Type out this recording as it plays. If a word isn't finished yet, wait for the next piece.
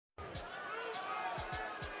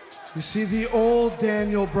You see, the old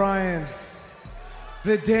Daniel Bryan,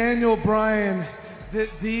 the Daniel Bryan that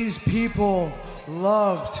these people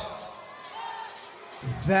loved,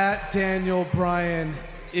 that Daniel Bryan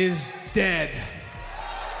is dead.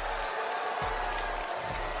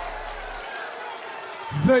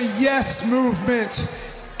 The Yes Movement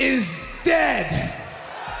is dead.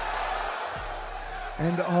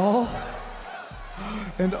 And all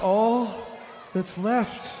that's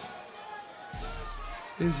left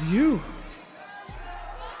is you.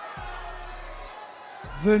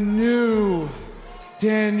 The new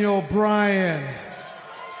Daniel Bryan.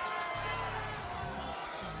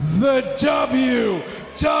 The WWE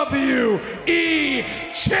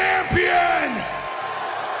Champion!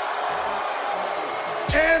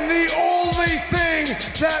 And the only thing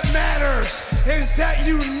that matters is that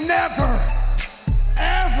you never,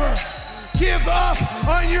 ever give up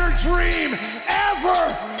on your dream,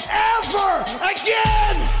 ever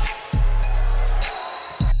again!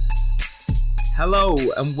 Hello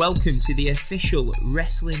and welcome to the official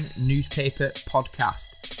Wrestling Newspaper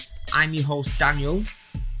podcast. I'm your host Daniel.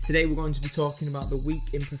 Today we're going to be talking about the week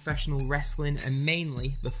in professional wrestling and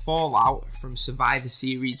mainly the fallout from Survivor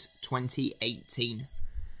Series 2018.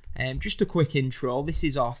 Just a quick intro, this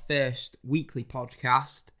is our first weekly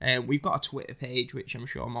podcast. We've got a Twitter page which I'm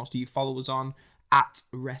sure most of you follow us on, at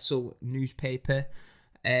Wrestle Newspaper.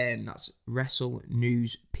 That's Wrestle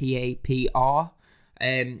News PAPR.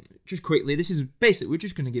 Just quickly, this is basically, we're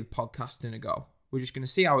just going to give podcasting a go. We're just going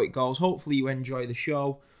to see how it goes. Hopefully you enjoy the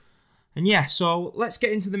show. And yeah, so let's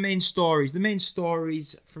get into the main stories. The main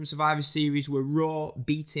stories from Survivor Series were Raw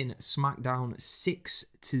beating Smackdown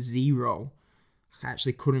 6-0. I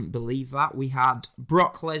actually couldn't believe that. We had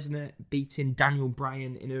Brock Lesnar beating Daniel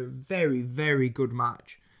Bryan in a very, very good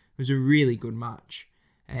match. It was a really good match.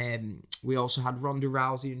 We also had Ronda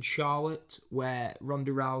Rousey and Charlotte, where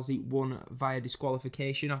Ronda Rousey won via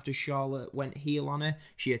disqualification after Charlotte went heel on her.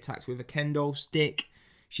 She attacked with a kendo stick.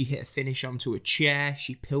 She hit a finish onto a chair.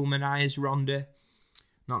 She Pillmanized Ronda.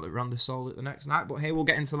 Not that Ronda sold it the next night, but hey, we'll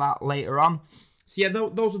get into that later on. So yeah,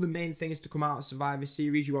 those were the main things to come out of Survivor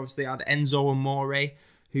Series. You obviously had Enzo Amore,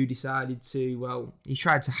 who decided to, well, he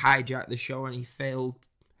tried to hijack the show and he failed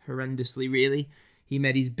horrendously, really. He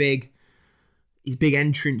made his big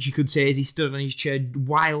entrance, you could say, as he stood on his chair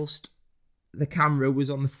whilst the camera was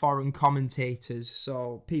on the foreign commentators.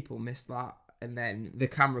 So people missed that. And then the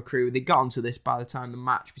camera crew, they got onto this by the time the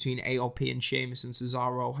match between AOP and Sheamus and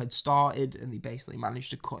Cesaro had started, and they basically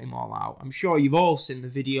managed to cut him all out. I'm sure you've all seen the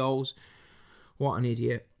videos. What an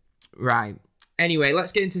idiot. Right. Anyway,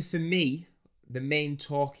 let's get into, for me, the main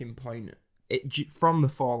talking point from the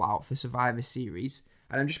fallout for Survivor Series.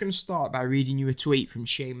 And I'm just going to start by reading you a tweet from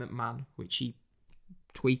Shane McMahon, which he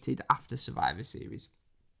tweeted after Survivor Series.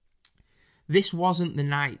 This wasn't the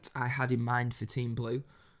night I had in mind for Team Blue.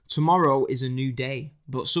 Tomorrow is a new day,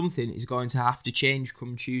 but something is going to have to change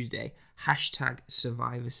come Tuesday. Hashtag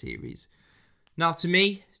Survivor Series. Now, to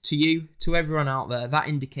me, to you, to everyone out there, that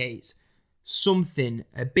indicates something,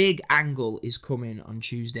 a big angle is coming on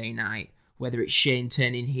Tuesday night. Whether it's Shane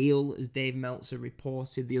turning heel, as Dave Meltzer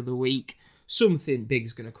reported the other week, something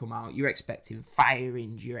big's going to come out. You're expecting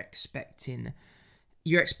firings, you're expecting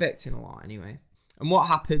a lot anyway. And what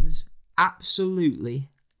happens? Absolutely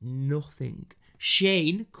nothing.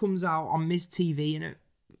 Shane comes out on Miz TV in a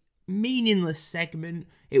meaningless segment.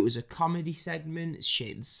 It was a comedy segment.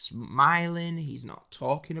 Shane's smiling. He's not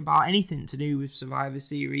talking about anything to do with Survivor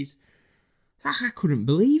Series. I couldn't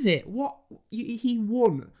believe it. What? He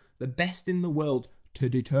won the Best in the World to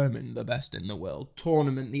determine the Best in the World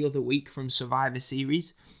tournament the other week from Survivor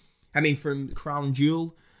Series. From Crown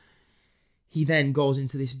Jewel. He then goes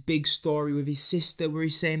into this big story with his sister where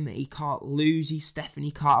he's saying that he can't lose.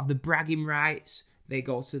 Stephanie can't have the bragging rights. They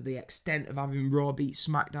go to the extent of having Raw beat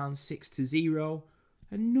Smackdown 6-0.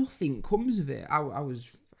 And nothing comes of it. I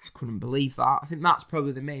couldn't believe that. I think that's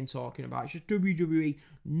probably the main talking about. It's just WWE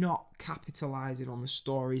not capitalising on the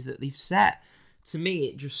stories that they've set. To me,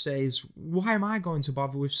 it just says, why am I going to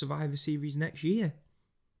bother with Survivor Series next year?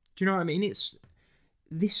 Do you know what I mean?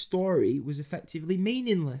 This story was effectively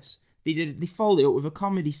meaningless. They followed it up with a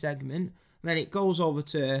comedy segment, then it goes over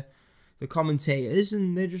to the commentators,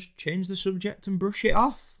 and they just change the subject and brush it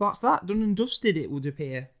off. That's that, done and dusted, it would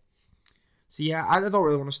appear. So yeah, I don't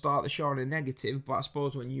really want to start the show on a negative, but I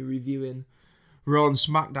suppose when you're reviewing Raw and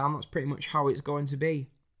SmackDown, that's pretty much how it's going to be.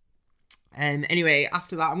 Anyway,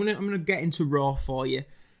 after that, I'm gonna get into Raw for you.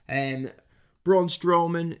 Braun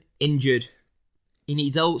Strowman injured. He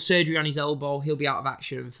needs surgery on his elbow. He'll be out of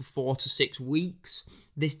action for 4 to 6 weeks.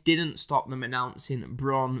 This didn't stop them announcing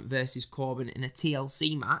Braun versus Corbin in a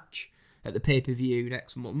TLC match. at the pay-per-view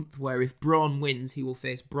next month, where if Braun wins, he will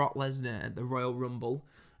face Brock Lesnar at the Royal Rumble,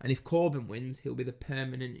 and if Corbin wins, he'll be the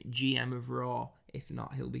permanent GM of Raw. If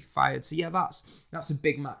not, he'll be fired. So yeah, that's a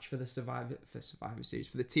big match for the Survivor Series,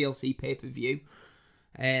 for the TLC pay-per-view.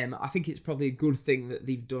 I think it's probably a good thing that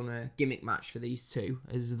they've done a gimmick match for these two,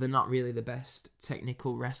 as they're not really the best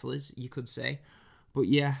technical wrestlers, you could say. But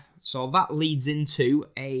yeah, so that leads into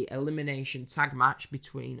a elimination tag match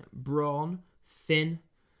between Braun, Finn,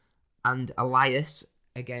 and Elias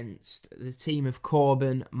against the team of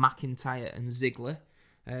Corbin, McIntyre, and Ziggler.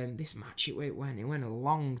 This match, it went a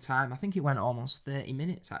long time. I think it went almost 30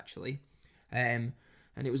 minutes, actually. And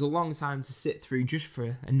it was a long time to sit through just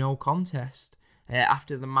for a no contest.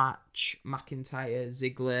 After the match, McIntyre,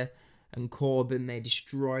 Ziggler, and Corbin, they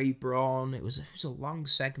destroy Braun. It was a long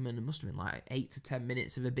segment. It must have been like 8 to 10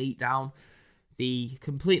 minutes of a beatdown. They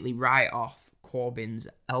completely write off Braun's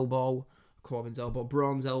elbow.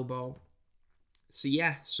 So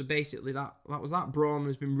yeah, so basically that was that. Braun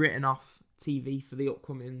has been written off TV for the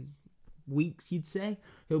upcoming weeks, you'd say.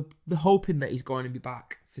 They're hoping that he's going to be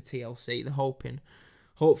back for TLC. They're hoping.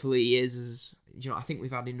 Hopefully he is. As I think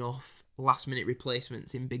we've had enough last-minute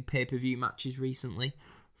replacements in big pay-per-view matches recently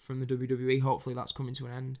from the WWE. Hopefully that's coming to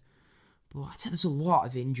an end. But I'd say there's a lot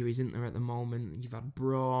of injuries, isn't there, at the moment? You've had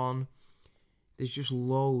Braun. There's just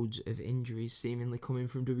loads of injuries seemingly coming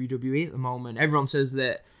from WWE at the moment. Everyone says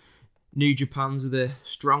that New Japan's the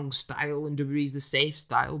strong style and WWE's the safe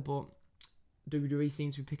style, but WWE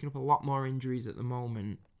seems to be picking up a lot more injuries at the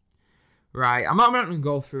moment. Right, I'm not going to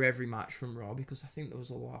go through every match from Raw because I think there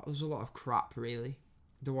was a lot of crap, really.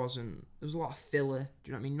 There was a lot of filler, do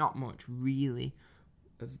you know what I mean? Not much, really,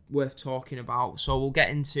 worth talking about. So we'll get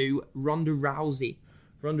into Ronda Rousey.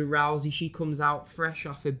 Ronda Rousey, she comes out fresh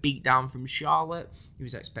off a beatdown from Charlotte. He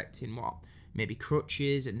was expecting, maybe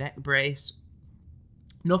crutches, a neck brace.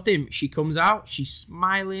 Nothing. She comes out, she's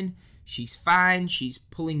smiling, she's fine, she's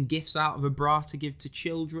pulling gifts out of her bra to give to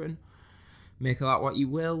children. Make of that what you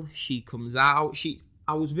will. She comes out.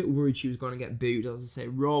 I was a bit worried she was going to get booed. As I say,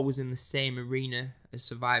 Raw was in the same arena as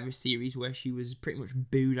Survivor Series where she was pretty much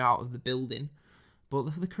booed out of the building.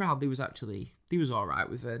 But the crowd, they was alright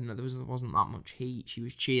with her. No, there wasn't that much heat. She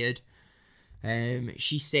was cheered.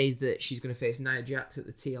 She says that she's going to face Nia Jax at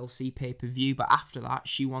the TLC pay-per-view, but after that,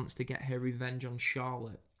 she wants to get her revenge on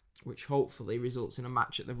Charlotte, which hopefully results in a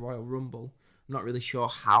match at the Royal Rumble. I'm not really sure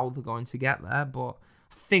how they're going to get there, but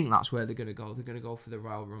I think that's where they're going to go. They're going to go for the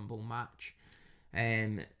Royal Rumble match.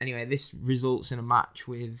 Anyway, this results in a match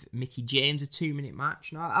with Mickie James, a 2-minute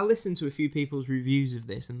match. Now, I listened to a few people's reviews of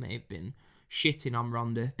this, and they've been shitting on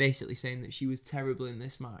Ronda, basically saying that she was terrible in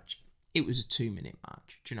this match. It was a 2-minute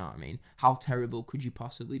match. Do you know what I mean? How terrible could you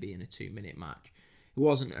possibly be in a 2-minute match? It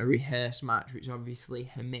wasn't a rehearsed match, which obviously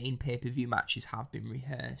her main pay-per-view matches have been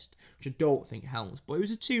rehearsed, which I don't think helps. But it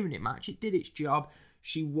was a 2-minute match. It did its job.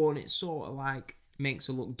 She won. It sort of like makes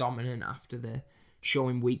her look dominant after the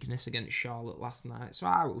showing weakness against Charlotte last night. So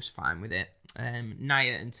I was fine with it.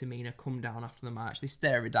 Nia and Tamina come down after the match. They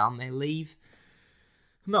stare her down. They leave.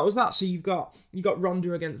 And that was that. So you've got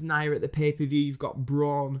Ronda against Nia at the pay-per-view. You've got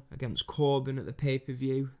Braun against Corbin at the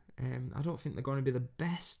pay-per-view. I don't think they're going to be the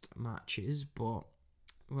best matches, but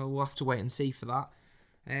we'll have to wait and see for that.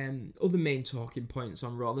 Other main talking points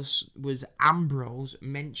on Raw was Ambrose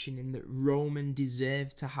mentioning that Roman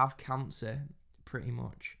deserved to have cancer, pretty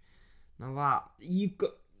much. Now that you've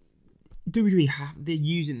got WWE, they're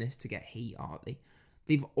using this to get heat, aren't they?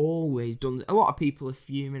 They've always done. A lot of people are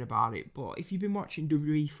fuming about it, but if you've been watching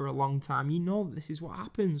WWE for a long time, you know that this is what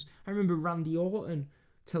happens. I remember Randy Orton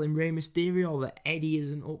telling Rey Mysterio that Eddie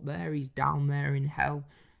isn't up there, he's down there in hell,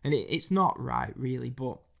 and it's not right, really,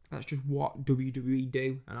 but that's just what WWE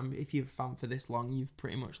do. And if you're a fan for this long, you've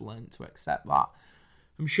pretty much learned to accept that.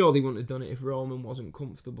 I'm sure they wouldn't have done it if Roman wasn't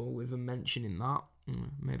comfortable with them mentioning that.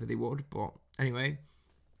 Maybe they would, but anyway.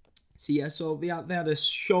 So yeah, so they had a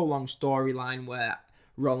show-long storyline where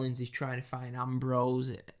Rollins is trying to find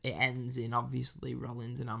Ambrose. It ends in, obviously,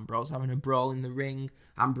 Rollins and Ambrose having a brawl in the ring.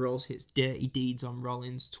 Ambrose hits dirty deeds on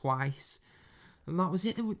Rollins twice. And that was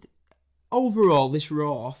it. Overall, this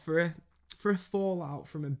Raw, for a fallout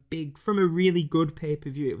from a really good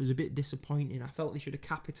pay-per-view, it was a bit disappointing. I felt they should have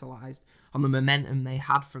capitalised on the momentum they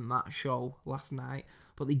had from that show last night,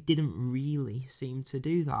 but they didn't really seem to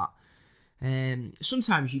do that.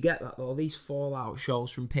 Sometimes you get that, though, these fallout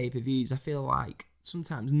shows from pay-per-views. I feel like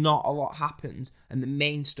sometimes not a lot happens, and the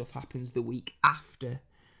main stuff happens the week after,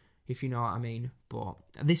 if you know what I mean. But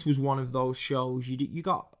this was one of those shows. You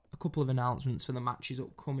got a couple of announcements for the matches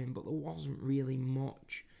upcoming, but there wasn't really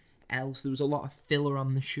much else. There was a lot of filler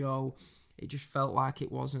on the show. It just felt like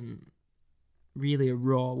it wasn't really a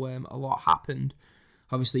Raw where a lot happened.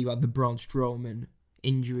 Obviously, you had the Braun Strowman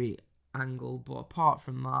injury angle, but apart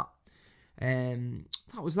from that,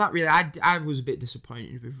 that was that really. I was a bit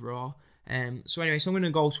disappointed with Raw. So anyway, so I'm going to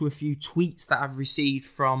go to a few tweets that I've received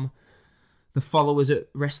from the followers at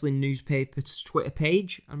Wrestling Newspaper's Twitter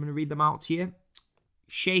page. I'm going to read them out to you.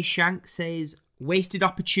 Shay Shank says, wasted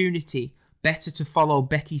opportunity. Better to follow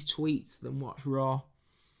Becky's tweets than watch Raw.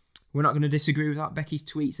 We're not going to disagree with that. Becky's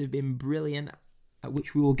tweets have been brilliant,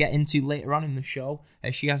 which we will get into later on in the show,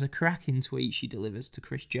 as she has a cracking tweet she delivers to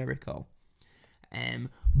Chris Jericho.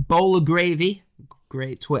 Bowl of Gravy,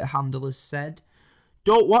 great Twitter handle, has said,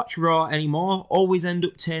 don't watch Raw anymore, always end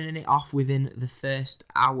up turning it off within the first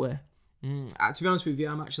hour. To be honest with you,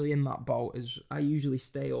 I'm actually in that boat, as I usually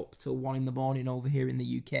stay up till 1 in the morning over here in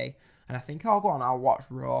the UK, and I think I'll watch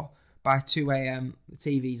Raw. By 2 a.m, the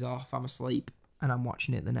TV's off, I'm asleep, and I'm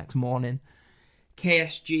watching it the next morning.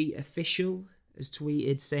 KSG Official has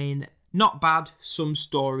tweeted saying, not bad, some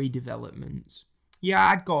story developments. Yeah,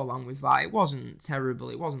 I'd go along with that. It wasn't terrible,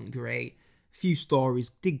 it wasn't great. A few stories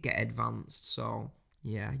did get advanced, so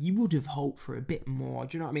yeah, you would have hoped for a bit more.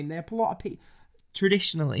 Do you know what I mean? There are a lot of people.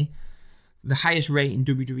 Traditionally, the highest rating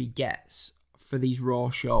WWE gets for these Raw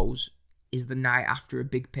shows is the night after a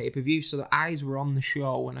big pay-per-view, so the eyes were on the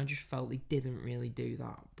show, and I just felt they didn't really do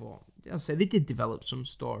that, but as I say, they did develop some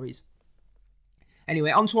stories. Anyway,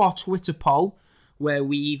 onto our Twitter poll, where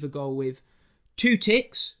we either go with 2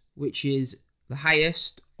 ticks, which is the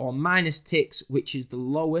highest, or minus ticks, which is the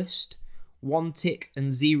lowest. 1 tick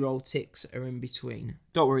and 0 ticks are in between.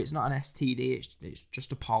 Don't worry, it's not an STD, it's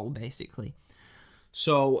just a poll, basically.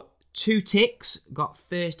 So, 2 ticks got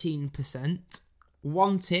 13%.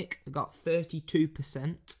 1 tick got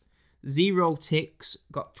 32%, 0 ticks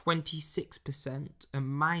got 26%, and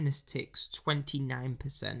minus ticks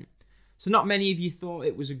 29%. So not many of you thought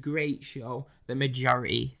it was a great show. The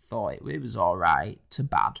majority thought it was alright to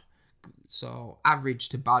bad. So average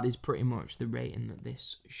to bad is pretty much the rating that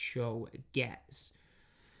this show gets.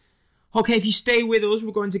 Okay, if you stay with us,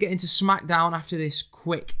 we're going to get into Smackdown after this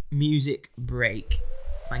quick music break.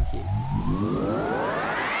 Thank you.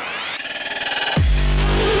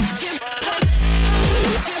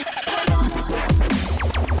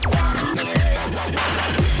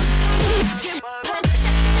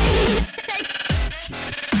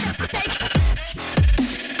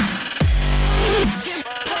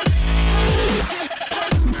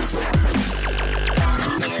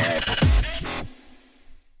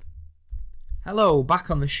 Hello, back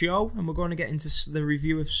on the show, and we're going to get into the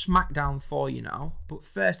review of Smackdown for you now. But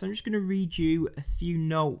first, I'm just going to read you a few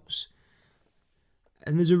notes.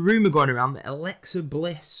 And there's a rumour going around that Alexa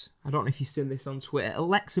Bliss, I don't know if you've seen this on Twitter,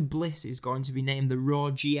 Alexa Bliss is going to be named the Raw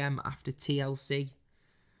GM after TLC.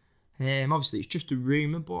 Obviously, it's just a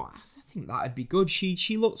rumour, but I think that'd be good.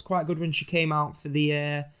 She looked quite good when she came out for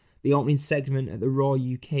the opening segment at the Raw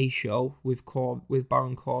UK show with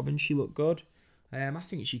Baron Corbin. She looked good. I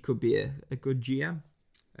think she could be a good GM.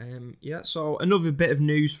 Yeah, so another bit of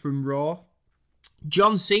news from Raw.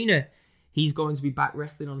 John Cena, he's going to be back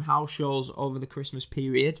wrestling on house shows over the Christmas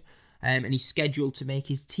period. And he's scheduled to make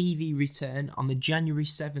his TV return on the January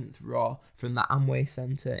 7th Raw from the Amway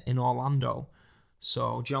Center in Orlando.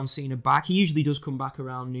 So John Cena back. He usually does come back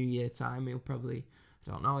around New Year time. He'll probably,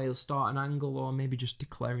 I don't know, he'll start an angle or maybe just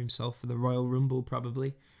declare himself for the Royal Rumble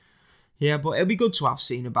probably. Yeah, but it'll be good to have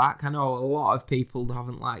Cena back. I know a lot of people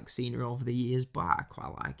haven't liked Cena over the years, but I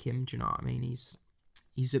quite like him. Do you know what I mean?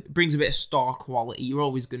 He brings a bit of star quality. You're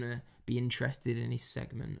always going to be interested in his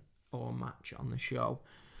segment or match on the show.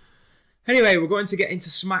 Anyway, we're going to get into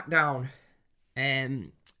Smackdown.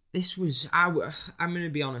 I'm going to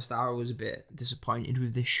be honest, I was a bit disappointed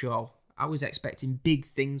with this show. I was expecting big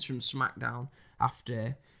things from Smackdown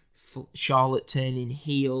after Charlotte turning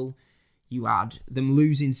heel. You had them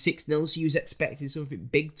losing 6-0, so you was expecting something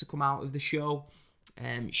big to come out of the show.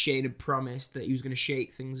 Shane had promised that he was going to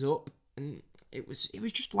shake things up, and it was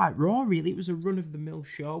just like Raw, really. It was a run-of-the-mill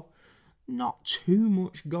show. Not too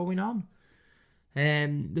much going on.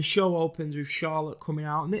 The show opens with Charlotte coming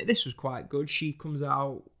out, and this was quite good. She comes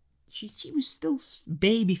out, she was still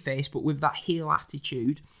babyface, but with that heel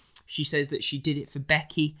attitude. She says that she did it for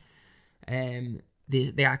Becky.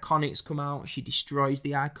 The Iconics come out. She destroys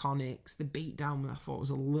the Iconics. The beatdown I thought was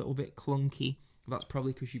a little bit clunky. That's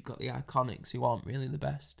probably because you've got the Iconics who aren't really the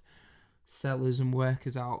best sellers and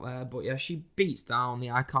workers out there. But yeah, she beats down the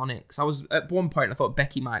Iconics. At one point I thought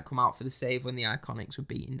Becky might come out for the save when the Iconics were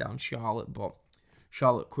beating down Charlotte, but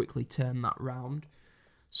Charlotte quickly turned that round.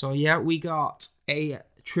 So yeah, we got a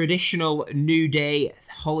traditional New Day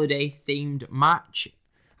holiday themed match.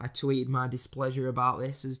 I tweeted my displeasure about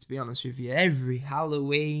this, as to be honest with you, every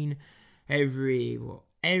Halloween, every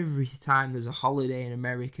time there's a holiday in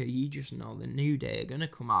America, you just know the New Day are going to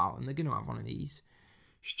come out and they're going to have one of these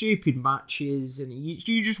stupid matches, and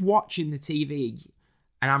you're just watching the TV,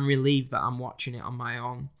 and I'm relieved that I'm watching it on my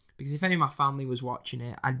own, because if any of my family was watching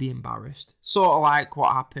it, I'd be embarrassed. Sort of like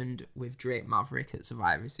what happened with Drake Maverick at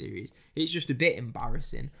Survivor Series. It's just a bit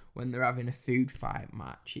embarrassing when they're having a food fight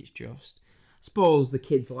match. It's just, I suppose the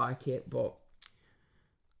kids like it, but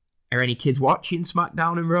are any kids watching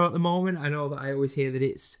Smackdown and Raw at the moment? I know that I always hear that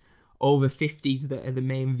it's over 50s that are the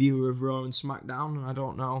main viewer of Raw and Smackdown, and I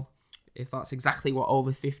don't know if that's exactly what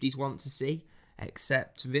over 50s want to see,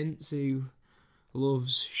 except Vince, who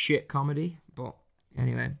loves shit comedy. But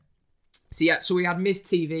anyway, so we had Miz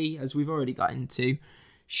TV, as we've already got into.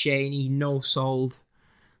 Shane, he no-sold,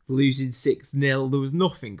 losing 6-0. There was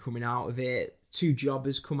nothing coming out of it. Two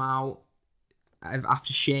jobbers come out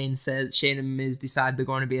after Shane and Miz decide they're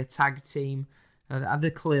going to be a tag team.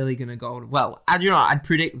 They're clearly going to go, well, I'd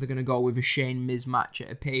predict they're going to go with a Shane-Miz match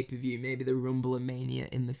at a pay-per-view, maybe the Rumble and Mania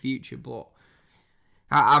in the future, but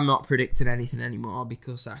I'm not predicting anything anymore,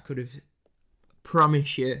 because I could have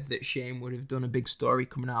promised you that Shane would have done a big story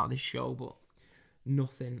coming out of this show, but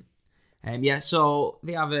nothing. So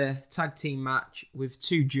they have a tag team match with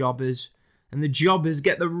two jobbers, and the jobbers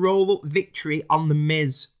get the roll-up victory on the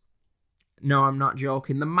Miz. No, I'm not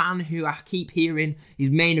joking. The man who I keep hearing is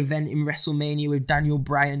main event in WrestleMania with Daniel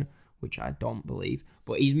Bryan, which I don't believe,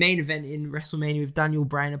 but he's main event in WrestleMania with Daniel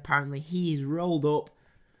Bryan. Apparently, he is rolled up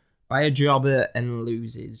by a jobber and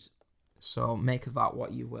loses. So make of that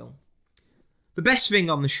what you will. The best thing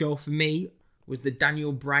on the show for me was the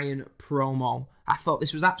Daniel Bryan promo. I thought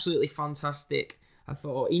this was absolutely fantastic. I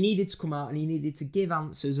thought he needed to come out and he needed to give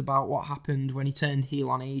answers about what happened when he turned heel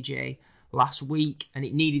on AJ last week, and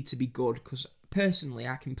it needed to be good, because personally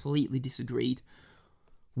I completely disagreed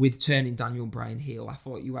with turning Daniel Bryan heel. I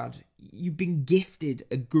thought you've been gifted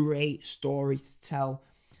a great story to tell.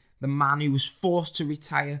 The man who was forced to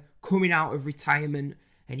retire, coming out of retirement,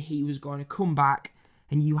 and he was going to come back,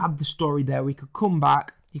 and you had the story there where he could come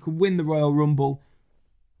back, he could win the Royal Rumble,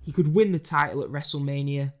 he could win the title at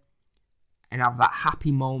WrestleMania, and have that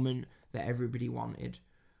happy moment that everybody wanted.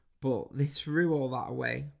 But they threw all that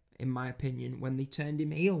away, in my opinion, when they turned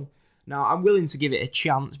him heel. Now, I'm willing to give it a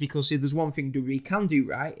chance, because if there's one thing WWE can do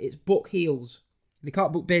right, it's book heels. They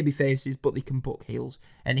can't book baby faces, but they can book heels.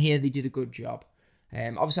 And here they did a good job.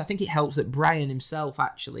 Obviously, I think it helps that Bryan himself,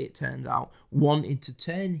 actually, it turned out, wanted to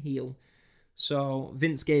turn heel. So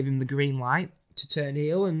Vince gave him the green light to turn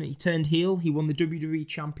heel, and he turned heel. He won the WWE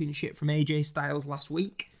Championship from AJ Styles last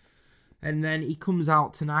week. And then he comes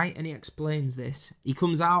out tonight and he explains this. He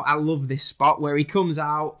comes out, I love this spot where he comes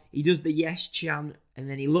out, he does the yes chant, and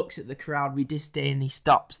then he looks at the crowd with disdain and he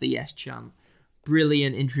stops the yes chant.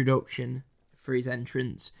 Brilliant introduction for his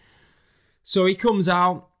entrance. So he comes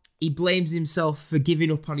out, he blames himself for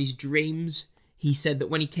giving up on his dreams. He said that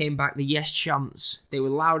when he came back, the yes chants, they were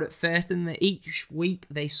loud at first, and that each week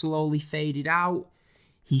they slowly faded out.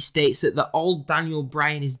 He states that the old Daniel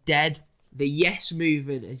Bryan is dead. The yes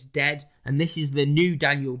movement is dead, and this is the new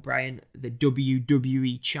Daniel Bryan, the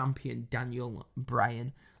WWE champion Daniel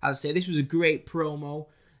Bryan. As I say, this was a great promo.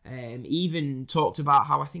 He even talked about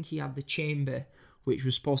how I think he had the chamber, which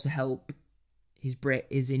was supposed to help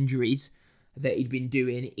his injuries that he'd been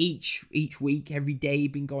doing each week. Every day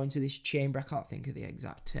he'd been going to this chamber. I can't think of the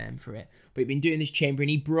exact term for it, but he'd been doing this chamber, and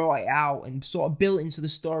he brought it out and sort of built into the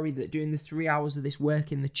story that doing the 3 hours of this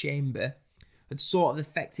work in the chamber had sort of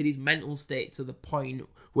affected his mental state to the point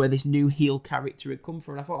where this new heel character had come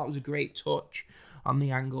from. And I thought that was a great touch on the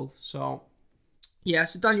angle. So, yeah,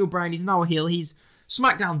 so Daniel Bryan is now a heel.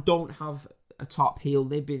 SmackDown don't have a top heel.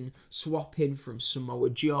 They've been swapping from Samoa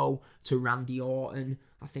Joe to Randy Orton.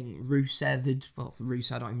 I think Rusev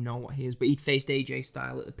I don't even know what he is, but he'd faced AJ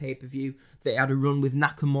Styles at the pay-per-view. They had a run with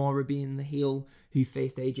Nakamura being the heel who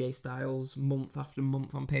faced AJ Styles month after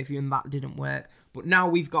month on pay-per-view, and that didn't work. But now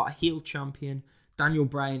we've got a heel champion. Daniel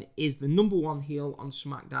Bryan is the number one heel on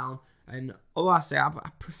SmackDown, and all I say,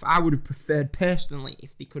 I would have preferred personally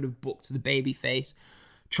if they could have booked the babyface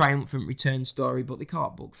triumphant return story, but they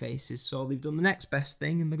can't book faces, so they've done the next best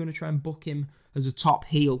thing, and they're going to try and book him as a top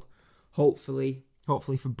heel. Hopefully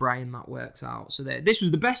for Bryan that works out. So this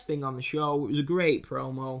was the best thing on the show. It was a great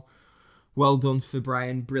promo. Well done for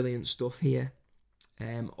Bryan. Brilliant stuff here.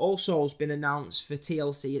 Also has been announced for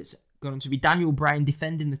TLC. It's going to be Daniel Bryan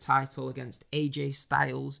defending the title against AJ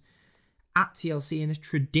Styles at TLC in a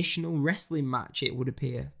traditional wrestling match, it would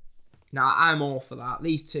appear. Now, I'm all for that.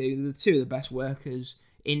 These two, the two of the best workers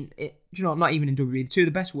not even in WWE, the two of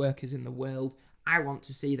the best workers in the world. I want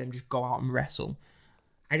to see them just go out and wrestle.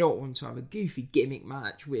 I don't want to have a goofy gimmick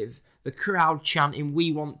match with the crowd chanting,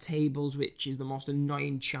 "We want tables," which is the most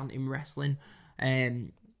annoying chant in wrestling.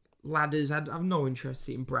 Ladders, I have no interest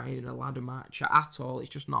in Bryan in a ladder match at all. It's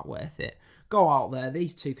just not worth it. Go out there.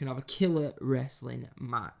 These two can have a killer wrestling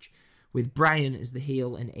match with Bryan as the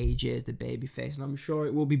heel and AJ as the babyface, and I'm sure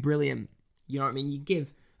it will be brilliant. You know what I mean? You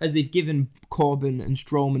give, as they've given Corbin and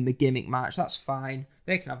Strowman the gimmick match, that's fine.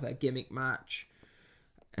 They can have their gimmick match,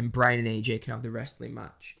 and Bryan and AJ can have the wrestling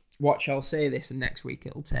match. Watch, I'll say this, and next week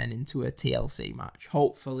it'll turn into a TLC match.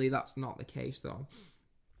 Hopefully that's not the case, though.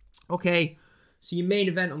 Okay, so your main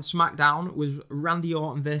event on SmackDown was Randy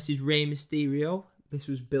Orton versus Rey Mysterio. This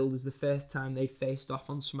was billed as the first time they'd faced off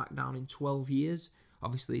on SmackDown in 12 years.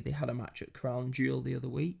 Obviously, they had a match at Crown Jewel the other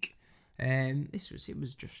week. It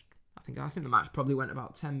was just, I think the match probably went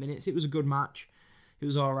about 10 minutes. It was a good match. It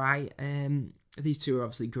was all right. These two are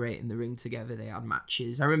obviously great in the ring together. They had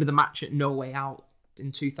matches. I remember the match at No Way Out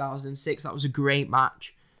in 2006. That was a great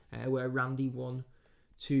match where Randy won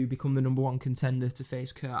to become the number one contender to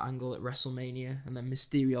face Kurt Angle at WrestleMania, and then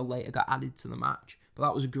Mysterio later got added to the match. But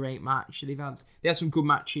that was a great match. They had some good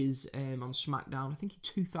matches on SmackDown. I think in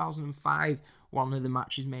 2005, one of the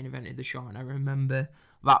matches main evented the show, and I remember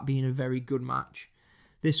that being a very good match.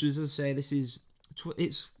 This was, as I say,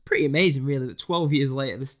 it's pretty amazing, really, that 12 years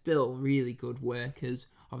later, they're still really good workers.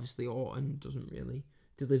 Obviously, Orton doesn't really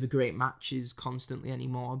deliver great matches constantly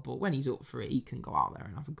anymore, but when he's up for it, he can go out there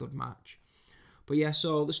and have a good match. But yeah,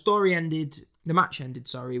 so the match ended,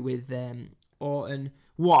 with Orton.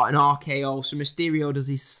 What an RKO. So Mysterio does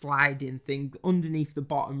his sliding thing underneath the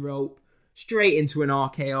bottom rope, straight into an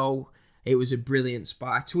RKO. It was a brilliant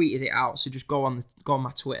spot. I tweeted it out, so just go on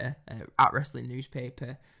my Twitter, at Wrestling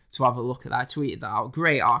Newspaper, to have a look at that. I tweeted that out.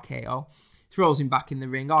 Great RKO. Throws him back in the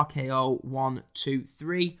ring. RKO, 1, 2,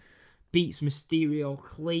 3. Beats Mysterio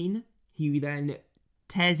clean. He then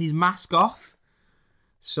tears his mask off.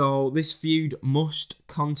 So this feud must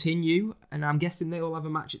continue, and I'm guessing they will have a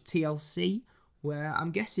match at TLC, where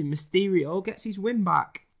I'm guessing Mysterio gets his win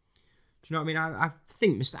back. Do you know what I mean? I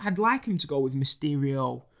think I'd like him to go with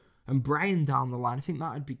Mysterio and Bryan down the line. I think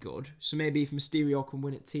that'd be good. So maybe if Mysterio can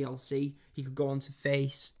win at TLC, he could go on to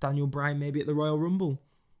face Daniel Bryan maybe at the Royal Rumble.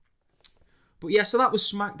 But yeah, so that was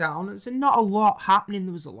SmackDown. It's not a lot happening.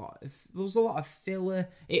 There was a lot of filler.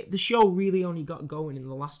 The show really only got going in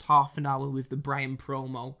the last half an hour with the Bryan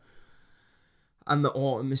promo and the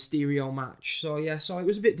Orton Mysterio match. So yeah, so it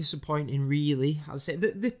was a bit disappointing, really. As I say,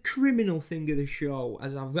 the criminal thing of the show,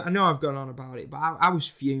 I know I've gone on about it, but I was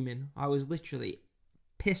fuming. I was literally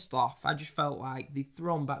pissed off. I just felt like they'd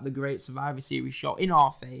thrown back the Great Survivor Series show in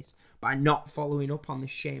our face by not following up on the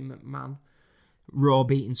Shane McMahon Raw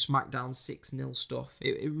beating SmackDown 6-0 stuff.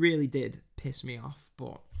 It really did piss me off,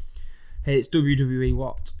 but hey, it's WWE,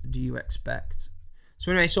 what do you expect?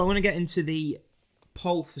 So anyway, so I'm going to get into the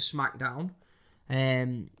poll for SmackDown.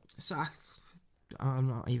 So I'm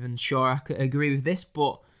not even sure I could agree with this,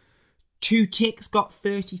 but Two Ticks got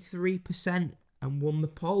 33% and won the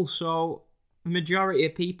poll. So the majority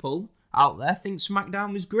of people out there think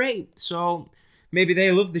SmackDown was great. So maybe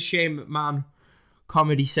they love the Shane McMahon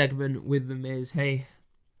comedy segment with The Miz. Hey,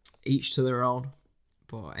 each to their own.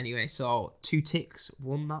 But anyway, so Two Ticks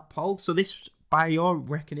won that poll. So this, by your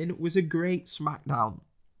reckoning, was a great SmackDown.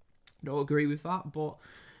 Don't agree with that, but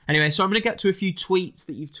anyway, so I'm going to get to a few tweets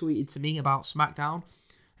that you've tweeted to me about SmackDown.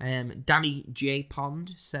 Danny J.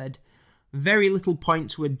 Pond said, very little point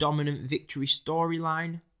to a dominant victory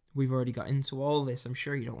storyline. We've already got into all this. I'm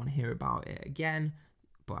sure you don't want to hear about it again,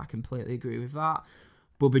 but I completely agree with that.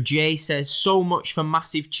 Bubba J says, so much for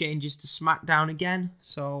massive changes to SmackDown again.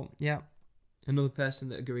 So, yeah, another person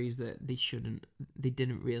that agrees that they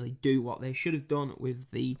didn't really do what they should have done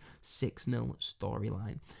with the 6-0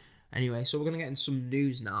 storyline. Anyway, so we're going to get into some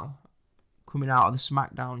news now coming out of the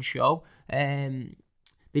SmackDown show.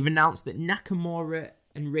 They've announced that Nakamura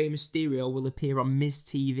and Rey Mysterio will appear on Miz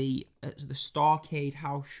TV at the Starrcade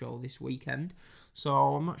House show this weekend. So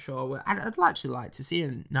I'm not sure. I'd actually like to see a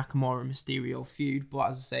Nakamura and Mysterio feud, but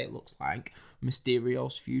as I say, it looks like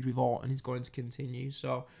Mysterio's feud with Orton is going to continue.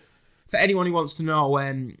 So for anyone who wants to know,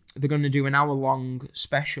 they're going to do an hour-long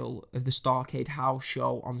special of the Starrcade House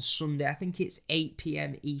show on Sunday. I think it's 8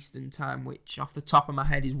 p.m. Eastern time, which off the top of my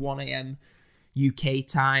head is 1 a.m. UK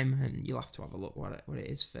time, and you'll have to have a look what it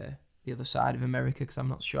is for the other side of America, because I'm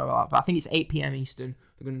not sure about that. But I think it's 8 p.m. Eastern.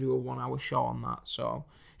 They're going to do a 1-hour show on that. So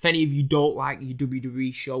if any of you don't like your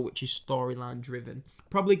WWE show, which is storyline driven,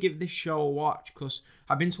 probably give this show a watch, because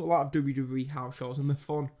I've been to a lot of WWE house shows and they're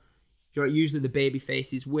fun. Usually the baby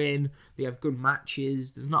faces win. They have good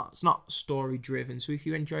matches. It's not story driven. So if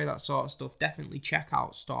you enjoy that sort of stuff, definitely check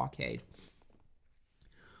out Starrcade.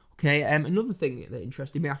 Okay, another thing that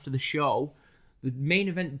interested me after the show, the main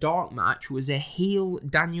event dark match was a heel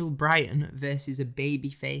Daniel Bryan versus a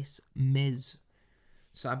babyface Miz.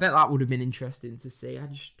 So I bet that would have been interesting to see.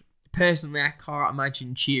 Personally, I can't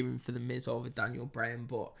imagine cheering for the Miz over Daniel Bryan,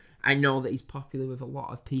 but I know that he's popular with a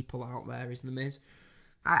lot of people out there, is the Miz.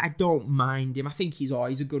 I don't mind him. I think he's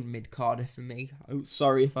always a good mid-carder for me. I'm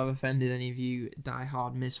sorry if I've offended any of you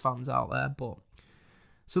die-hard Miz fans out there, but...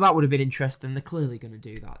 So that would have been interesting. They're clearly going to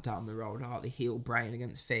do that down the road, aren't they? Heel Bryan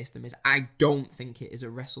against face the Miz. I don't think it is a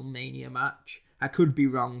WrestleMania match. I could be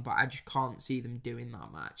wrong, but I just can't see them doing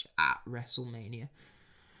that match at WrestleMania.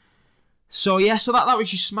 So yeah, so that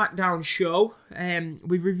was your SmackDown show.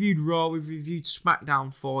 We've reviewed Raw, we've reviewed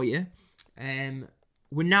SmackDown for you.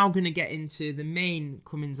 We're now going to get into the main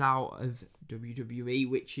comings out of WWE,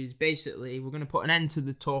 which is basically, we're going to put an end to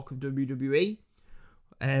the talk of WWE.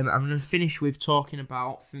 I'm going to finish with talking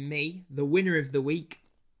about, for me, the winner of the week,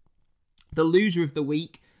 the loser of the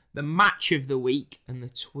week, the match of the week, and the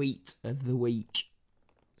tweet of the week.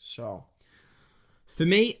 So, for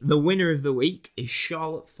me, the winner of the week is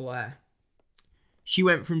Charlotte Flair. She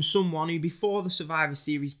went from someone who, before the Survivor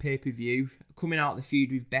Series pay-per-view, coming out of the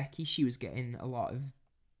feud with Becky, she was getting a lot of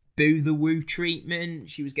boo the woo treatment.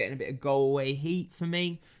 She was getting a bit of go away heat for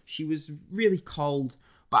me. She was really cold.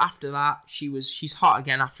 But after that, she's hot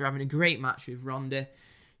again after having a great match with Ronda.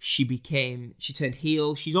 She turned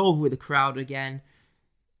heel. She's over with the crowd again.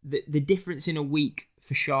 The difference in a week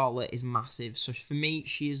for Charlotte is massive. So for me,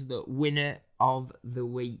 she is the winner of the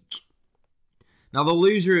week. Now, the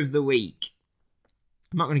loser of the week.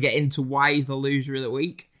 I'm not going to get into why he's the loser of the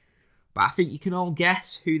week. But I think you can all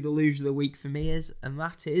guess who the loser of the week for me is. And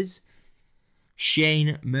that is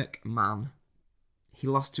Shane McMahon. He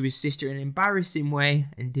lost to his sister in an embarrassing way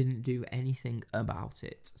and didn't do anything about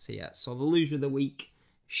it. So yeah, so the loser of the week,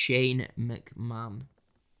 Shane McMahon.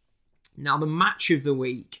 Now the match of the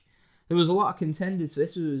week. There was a lot of contenders. So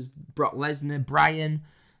this was Brock Lesnar, Bryan.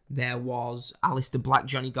 There was Aleister Black,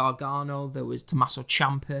 Johnny Gargano. There was Tommaso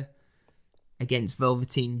Ciampa against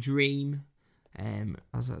Velveteen Dream.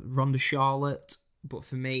 As Ronda Charlotte. But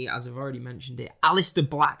for me, as I've already mentioned it, Aleister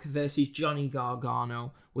Black versus Johnny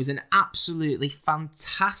Gargano was an absolutely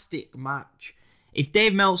fantastic match. If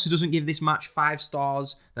Dave Meltzer doesn't give this match 5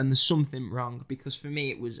 stars, then there's something wrong. Because for me,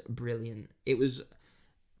 it was brilliant. It was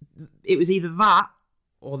either that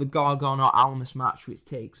or the Gargano Almas match, which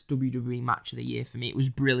takes WWE Match of the Year for me. It was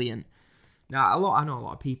brilliant. Now, I know a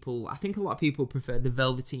lot of people. I think a lot of people prefer the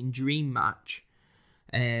Velveteen Dream match.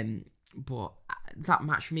 But that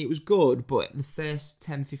match for me, it was good, but the first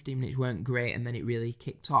 10-15 minutes weren't great, and then it really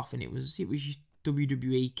kicked off, and it was just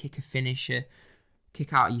WWE kick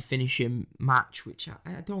out your finisher match, which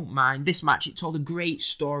I don't mind. This match, it told a great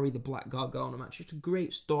story, the Black Gargano match, just a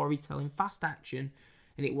great storytelling, fast action,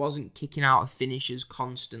 and it wasn't kicking out of finishers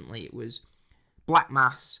constantly. It was Black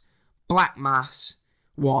Mass,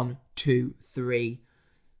 1, 2, 3,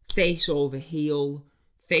 face over heel.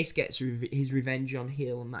 Face gets his revenge on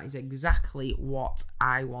heel, and that is exactly what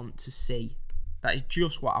I want to see. That is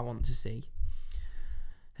just what I want to see.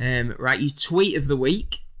 Right, your tweet of the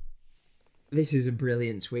week. This is a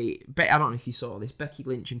brilliant tweet. I don't know if you saw this. Becky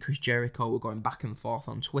Lynch and Chris Jericho were going back and forth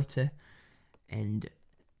on Twitter, and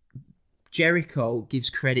Jericho gives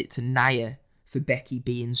credit to Nia for Becky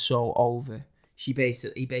being so over. He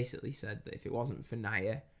basically said that if it wasn't for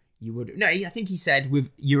Nia, you would... No, I think he said,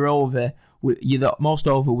 you're the most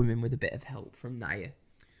over women with a bit of help from Nia.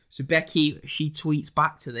 So Becky, she tweets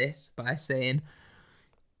back to this by saying,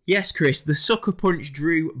 "Yes, Chris, the sucker punch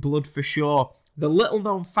drew blood for sure. The little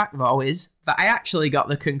known fact, though, is that I actually got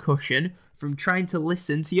the concussion from trying to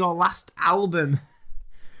listen to your last album."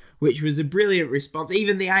 Which was a brilliant response.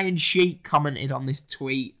 Even the Iron Sheik commented on this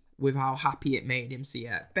tweet with how happy it made him. So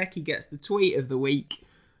yeah, Becky gets the tweet of the week.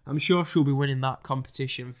 I'm sure she'll be winning that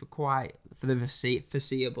competition for the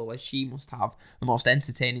foreseeable, as she must have the most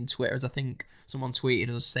entertaining Twitter. As I think someone tweeted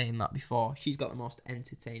us saying that before. She's got the most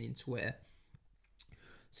entertaining Twitter.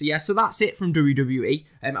 So yeah, so that's it from WWE.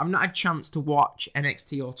 I've not had a chance to watch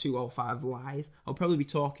NXT or 205 live. I'll probably be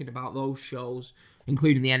talking about those shows,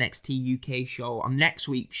 including the NXT UK show, on next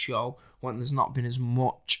week's show, when there's not been as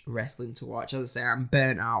much wrestling to watch. As I say, I'm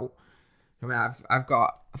burnt out. I mean, I've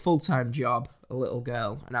got a full-time job, a little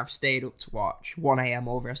girl, and I've stayed up to watch 1 a.m.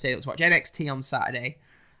 over. I've stayed up to watch NXT on Saturday.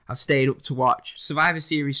 I've stayed up to watch Survivor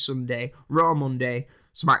Series Sunday, Raw Monday,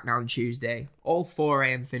 Smackdown Tuesday, all 4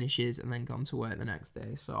 a.m. finishes, and then gone to work the next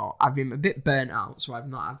day. So I've been a bit burnt out, so I've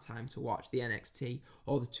not had time to watch the NXT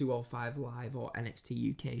or the 205 Live or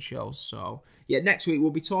NXT UK shows. So yeah, next week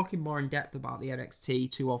we'll be talking more in depth about the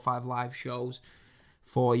NXT 205 Live shows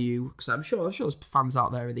for you, because I'm sure there's fans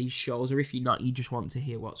out there of these shows, or if you're not, you just want to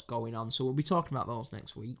hear what's going on. So we'll be talking about those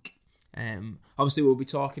next week. Obviously we'll be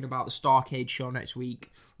talking about the Starrcade show next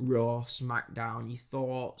week, Raw, SmackDown, your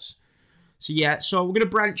thoughts. So yeah, so we're going to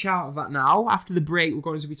branch out of that now. After the break, we're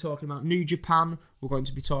going to be talking about New Japan. We're going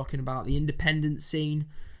to be talking about the independent scene,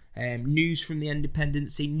 news from the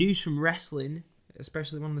independent scene, news from wrestling,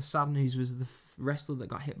 especially one of the sad news was the wrestler that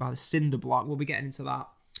got hit by the cinder block. We'll be getting into that.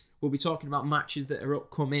 We'll be talking about matches that are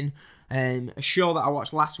upcoming. A show that I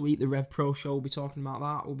watched last week, the Rev Pro show, we'll be talking about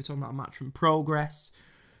that. We'll be talking about a match from Progress.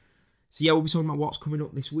 So yeah, we'll be talking about what's coming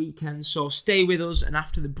up this weekend. So stay with us, and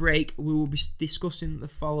after the break, we will be discussing the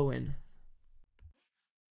following.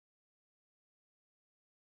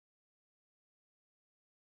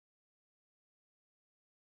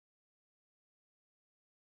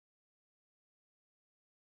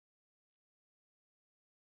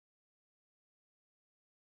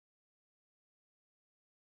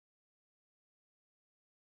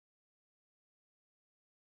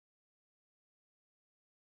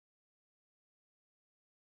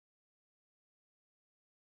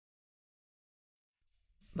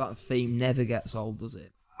 That theme never gets old, does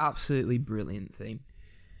it? Absolutely brilliant theme.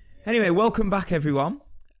 Anyway, welcome back everyone.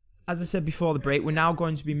 As I said before the break, we're now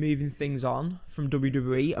going to be moving things on from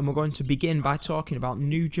WWE, and we're going to begin by talking about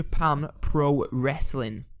New Japan Pro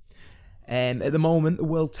Wrestling. At the moment, the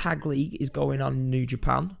World Tag League is going on in New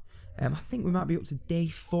Japan. I think we might be up to day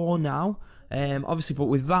 4 now. Obviously, but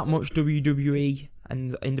with that much WWE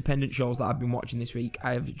and independent shows that I've been watching this week,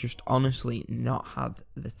 I have just honestly not had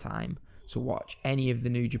the time to watch any of the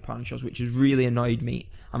New Japan shows, which has really annoyed me.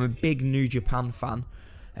 I'm a big New Japan fan.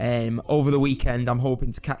 Over the weekend, I'm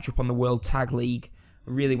hoping to catch up on the World Tag League.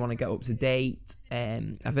 I really want to get up to date.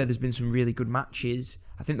 I've heard there's been some really good matches.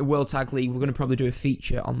 I think the World Tag League, we're going to probably do a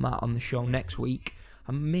feature on that on the show next week.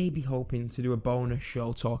 I'm maybe hoping to do a bonus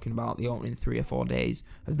show talking about the opening 3 or 4 days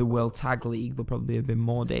of the World Tag League. There'll probably have been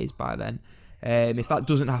more days by then. If that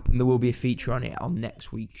doesn't happen, there will be a feature on it on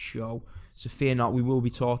next week's show. So fear not, we will be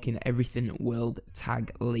talking everything World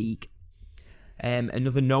Tag League.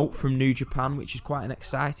 Another note from New Japan, which is quite an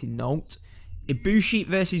exciting note. Ibushi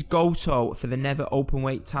versus Goto for the Never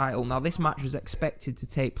Openweight title. Now, this match was expected to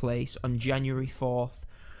take place on January 4th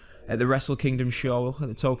at the Wrestle Kingdom show at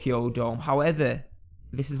the Tokyo Dome. However,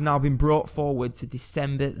 this has now been brought forward to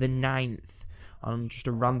December the 9th on just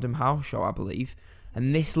a random house show, I believe.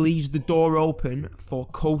 And this leaves the door open for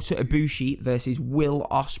Kota Ibushi versus Will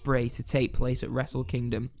Ospreay to take place at Wrestle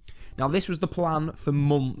Kingdom. Now, this was the plan for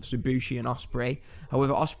months, Ibushi and Ospreay.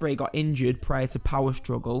 However, Ospreay got injured prior to Power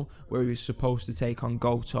Struggle, where he was supposed to take on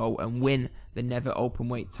Goto and win the Never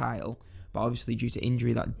Openweight title. But obviously, due to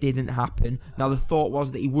injury, that didn't happen. Now, the thought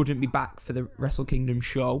was that he wouldn't be back for the Wrestle Kingdom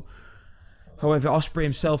show. However, Ospreay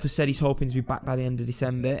himself has said he's hoping to be back by the end of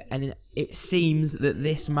December, and it seems that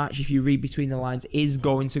this match, if you read between the lines, is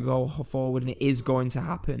going to go forward and it is going to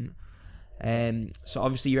happen. So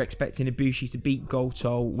obviously you're expecting Ibushi to beat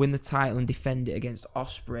Goto, win the title and defend it against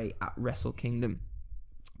Ospreay at Wrestle Kingdom.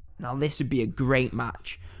 Now this would be a great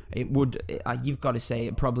match. It would, you've got to say,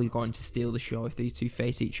 it's probably going to steal the show if these two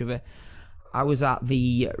face each other. I was at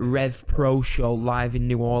the Rev Pro show live in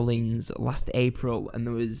New Orleans last April, and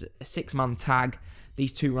there was a 6-man tag.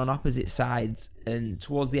 These two were on opposite sides, and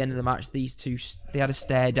towards the end of the match, these two, they had a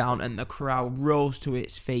stare down, and the crowd rose to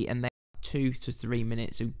its feet, and they had 2 to 3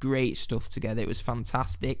 minutes of great stuff together. It was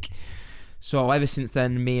fantastic. So ever since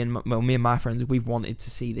then, me and my friends, we've wanted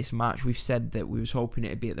to see this match. We've said that we was hoping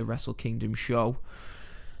it'd be at the Wrestle Kingdom show.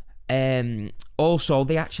 Also,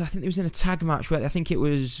 I think it was in a tag match where I think it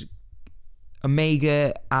was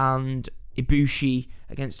Omega and Ibushi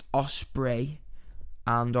against Ospreay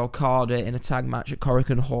and Okada in a tag match at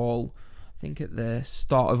Korakuen Hall, I think at the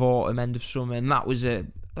start of autumn, end of summer, and that was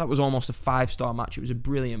almost a 5-star match. It was a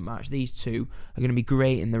brilliant match. These two are going to be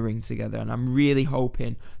great in the ring together, and I'm really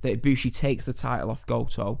hoping that Ibushi takes the title off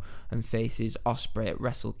Goto and faces Ospreay at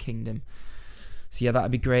Wrestle Kingdom. So yeah,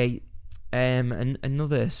 that'd be great. And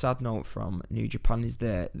another sad note from New Japan is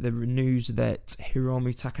the news that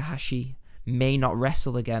Hiromu Takahashi may not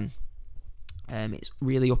wrestle again. It's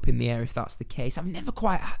really up in the air if that's the case. I've never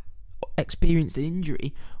quite experienced an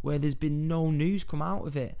injury where there's been no news come out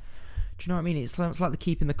of it. Do you know what I mean? It's like they're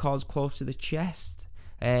keeping the cards close to the chest.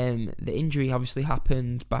 The injury obviously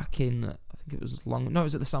happened back in, I think it was it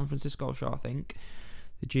was at the San Francisco show, I think.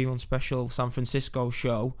 The G1 Special San Francisco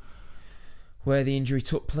show, where the injury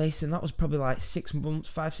took place, and that was probably like 6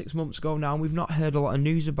 months, 5-6 months ago now, and we've not heard a lot of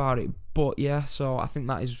news about it. But yeah, so I think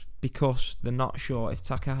that is because they're not sure if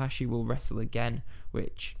Takahashi will wrestle again,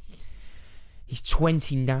 which he's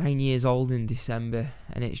 29 years old in December,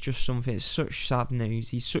 and it's just something, it's such sad news.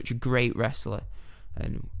 He's such a great wrestler,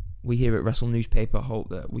 and we here at Wrestle Newspaper hope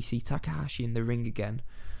that we see Takahashi in the ring again.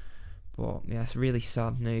 But yeah, it's really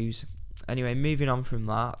sad news. Anyway, moving on from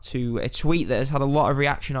that to a tweet that has had a lot of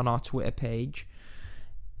reaction on our Twitter page.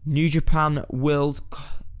 New Japan World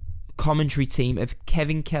Commentary team of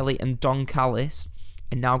Kevin Kelly and Don Callis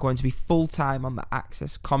are now going to be full-time on the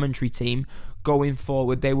Access commentary team going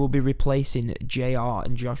forward. They will be replacing JR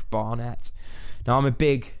and Josh Barnett. Now, I'm a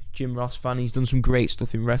big Jim Ross fan. He's done some great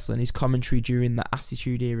stuff in wrestling. His commentary during the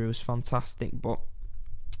Attitude Era was fantastic, but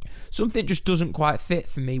something just doesn't quite fit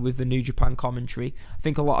for me with the New Japan commentary. I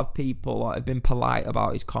think a lot of people have been polite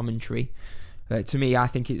about his commentary. To me, I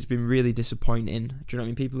think it's been really disappointing. Do you know what I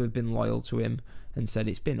mean? People have been loyal to him and said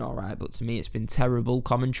it's been alright, but to me it's been terrible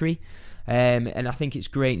commentary. And I think it's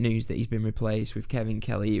great news that he's been replaced with Kevin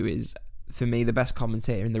Kelly, who is, for me, the best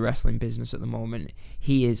commentator in the wrestling business at the moment.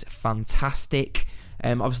 He is fantastic.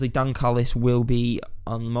 Obviously, Dan Callis will be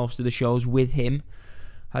on most of the shows with him.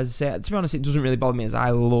 As I say, to be honest, it doesn't really bother me, as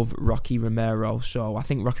I love Rocky Romero. So I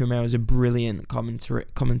think Rocky Romero is a brilliant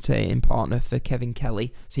commentating partner for Kevin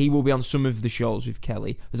Kelly. So he will be on some of the shows with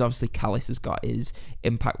Kelly, as obviously Callis has got his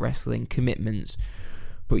Impact Wrestling commitments.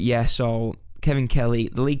 But yeah, so Kevin Kelly,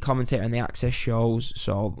 the lead commentator on the Access shows.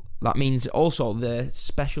 So that means also the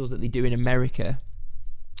specials that they do in America,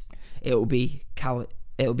 it'll be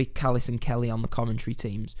Callis and Kelly on the commentary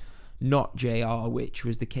teams, not JR, which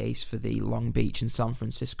was the case for the Long Beach and San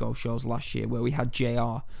Francisco shows last year, where we had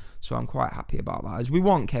JR. So I'm quite happy about that, as we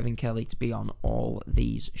want Kevin Kelly to be on all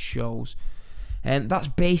these shows. And that's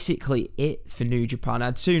basically it for New Japan.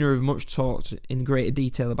 I'd sooner have much talked in greater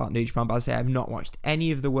detail about New Japan, but as I say, I've not watched any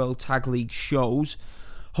of the World Tag League shows.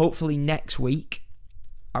 Hopefully next week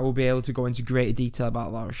I will be able to go into greater detail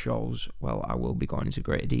about those shows. Well, I will be going into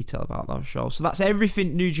greater detail about those shows. So that's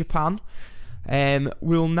everything New Japan.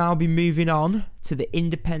 We'll now be moving on to the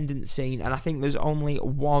independent scene, and I think there's only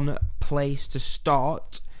one place to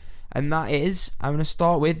start, and that is, I'm going to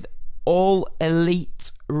start with All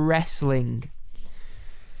Elite Wrestling.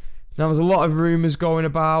 Now, there's a lot of rumours going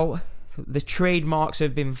about. The trademarks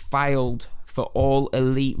have been filed for All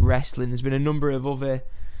Elite Wrestling. There's been a number of other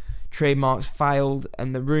trademarks filed,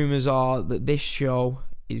 and the rumours are that this show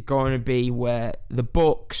is going to be where the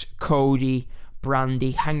Bucks, Cody,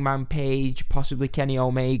 Brandy, Hangman Page, possibly Kenny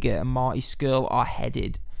Omega and Marty Scurll are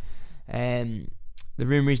headed. The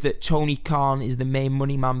rumour is that Tony Khan is the main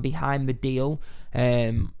money man behind the deal.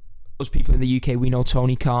 Us people in the UK, we know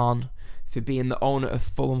Tony Khan for being the owner of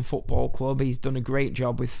Fulham Football Club. He's done a great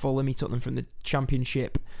job with Fulham. He took them from the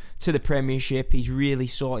Championship to the Premiership. He's really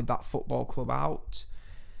sorted that football club out.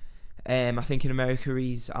 I think in America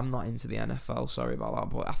I'm not into the NFL, sorry about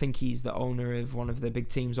that, but I think he's the owner of one of the big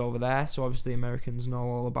teams over there, so obviously Americans know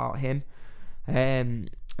all about him.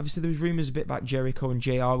 Obviously there was rumours a bit about Jericho and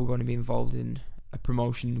JR were going to be involved in a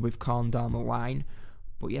promotion with Khan down the line.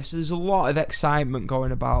 But yes, there's a lot of excitement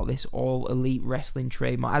going about this All Elite Wrestling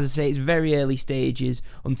trademark. As I say, it's very early stages.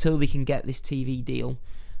 Until they can get this TV deal,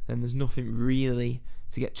 then there's nothing really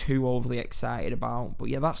to get too overly excited about. But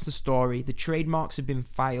yeah, that's the story. The trademarks have been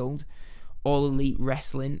filed. All Elite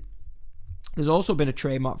Wrestling. There's also been a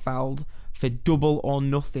trademark filed for Double or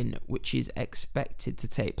Nothing, which is expected to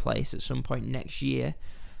take place at some point next year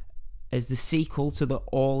as the sequel to the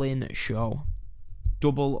All In show.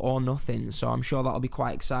 Double or Nothing. So I'm sure that'll be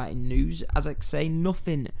quite exciting news. As I say,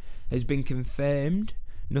 nothing has been confirmed.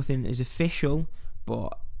 Nothing is official,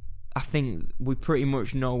 but I think we pretty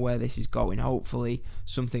much know where this is going. Hopefully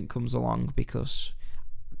something comes along, because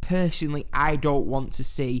personally I don't want to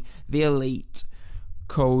see the Elite,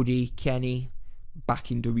 Cody, Kenny back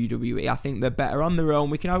in WWE. I think they're better on their own.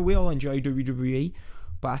 We all enjoy WWE,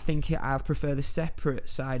 but I think I prefer the separate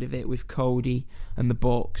side of it with Cody and the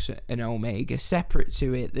Bucks and Omega. Separate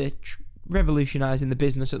to it. They're revolutionising the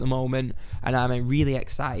business at the moment, and I'm really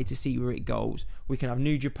excited to see where it goes. We can have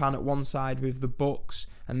New Japan at one side with the Bucks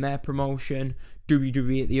and their promotion,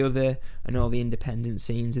 WWE at the other, and all the independent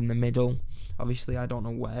scenes in the middle. Obviously, I don't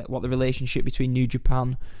know what the relationship between New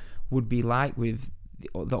Japan would be like with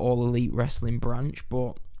the All Elite Wrestling branch,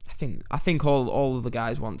 but I think all of the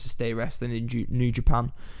guys want to stay wrestling in New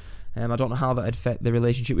Japan. I don't know how that would affect the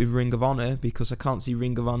relationship with Ring of Honor, because I can't see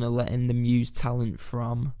Ring of Honor letting them use talent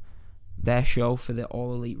from their show for the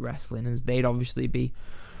All Elite Wrestling, as they'd obviously be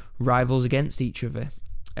rivals against each other.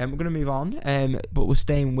 we're going to move on, but we're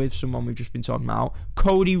staying with someone we've just been talking about,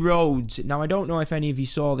 Cody Rhodes. Now, I don't know if any of you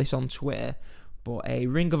saw this on Twitter, but a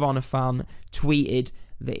Ring of Honor fan tweeted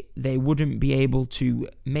that they wouldn't be able to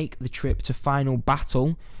make the trip to Final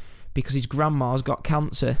Battle because his grandma's got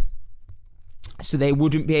cancer. So they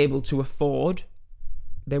wouldn't be able to afford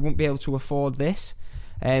this.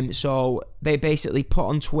 So they basically put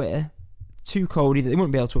on Twitter to Cody that they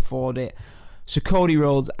wouldn't be able to afford it. So Cody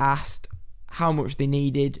Rhodes asked how much they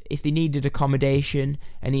needed, if they needed accommodation,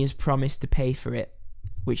 and he has promised to pay for it,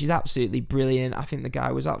 which is absolutely brilliant. I think the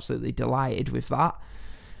guy was absolutely delighted with that.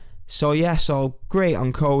 So yeah, so great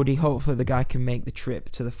on Cody. Hopefully the guy can make the trip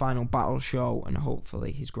to the Final Battle show, and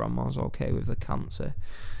hopefully his grandma's okay with the cancer.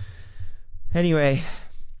 Anyway,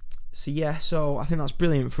 so yeah, so I think that's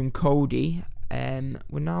brilliant from Cody.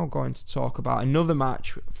 We're now going to talk about another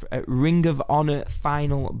match at Ring of Honor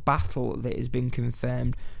Final Battle that has been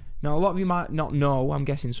confirmed. Now, a lot of you might not know, I'm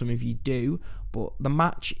guessing some of you do, but the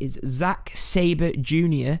match is Zack Sabre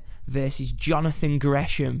Jr. versus Jonathan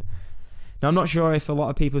Gresham. Now, I'm not sure if a lot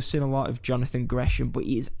of people have seen a lot of Jonathan Gresham, but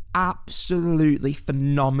he is absolutely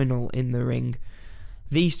phenomenal in the ring.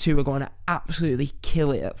 These two are going to absolutely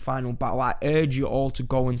kill it at Final Battle. I urge you all to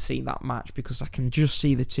go and see that match because I can just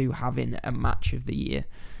see the two having a match of the year.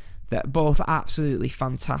 They're both absolutely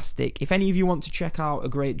fantastic. If any of you want to check out a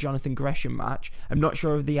great Jonathan Gresham match, I'm not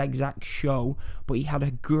sure of the exact show, but he had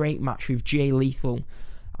a great match with Jay Lethal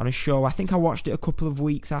on a show. I think I watched it a couple of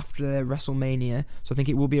weeks after WrestleMania, so I think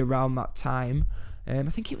it will be around that time. I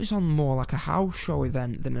think it was on more like a house show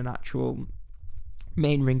event than an actual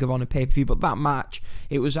main Ring of Honor pay-per-view, but that match,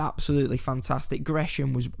 it was absolutely fantastic.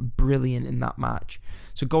 Gresham was brilliant in that match.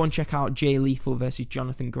 So go and check out Jay Lethal versus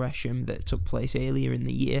Jonathan Gresham that took place earlier in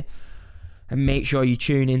the year, and make sure you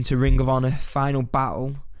tune into Ring of Honor Final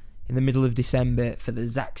Battle in the middle of December for the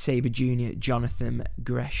Zack Sabre Jr. Jonathan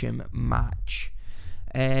Gresham match.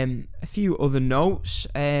 A few other notes.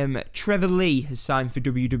 Trevor Lee has signed for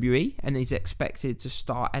WWE and is expected to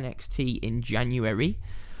start NXT in January.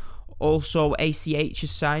 Also, ACH has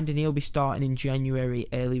signed and he'll be starting in January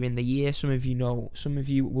earlier in the year. Some of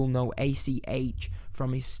you will know ACH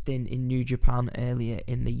from his stint in New Japan earlier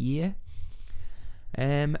in the year.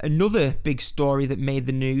 Another big story that made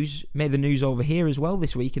the news over here as well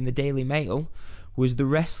this week in the Daily Mail was the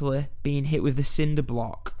wrestler being hit with the cinder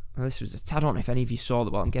block. Now, this was I don't know if any of you saw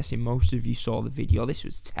that. Well, I'm guessing most of you saw the video. This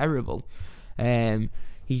was terrible.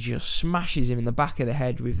 He just smashes him in the back of the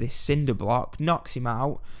head with this cinder block, knocks him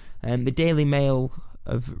out. The Daily Mail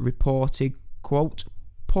have reported, quote,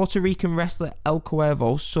 Puerto Rican wrestler El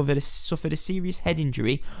Cuervo suffered a serious head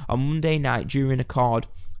injury on Monday night during a card.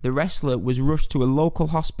 The wrestler was rushed to a local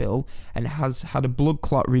hospital and has had a blood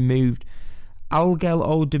clot removed. Alguel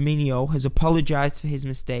O Dominio has apologised for his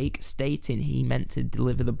mistake, stating he meant to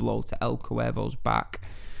deliver the blow to El Cuervo's back.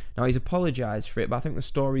 Now, he's apologised for it, but I think the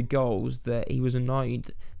story goes that he was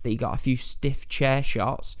annoyed that he got a few stiff chair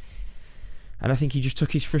shots, and I think he just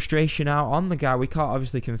took his frustration out on the guy. We can't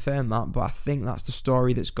obviously confirm that, but I think that's the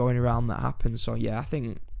story that's going around that happened. So yeah, I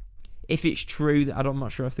think if it's true, I'm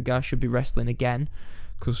not sure if the guy should be wrestling again,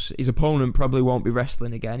 because his opponent probably won't be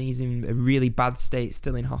wrestling again. He's in a really bad state,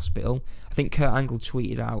 still in hospital. I think Kurt Angle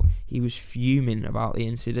tweeted out he was fuming about the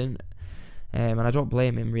incident, and I don't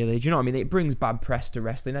blame him really. Do you know what I mean? It brings bad press to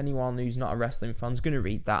wrestling. Anyone who's not a wrestling fan is going to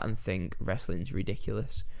read that and think wrestling's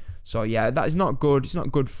ridiculous. So yeah, that is not good. It's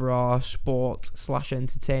not good for our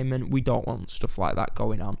sport/entertainment. We don't want stuff like that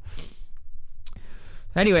going on.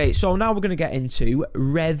 Anyway, so now we're going to get into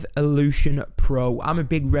Revolution Pro. I'm a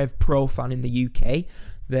big Rev Pro fan in the UK.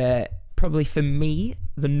 They're probably, for me,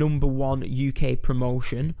 the #1 UK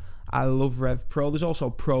promotion. I love Rev Pro. There's also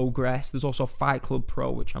Progress. There's also Fight Club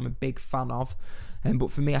Pro, which I'm a big fan of.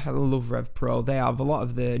 But for me, I love Rev Pro. They have a lot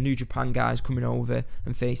of the New Japan guys coming over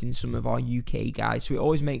and facing some of our UK guys. So it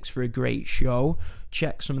always makes for a great show.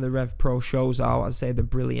 Check some of the Rev Pro shows out. As I say, they're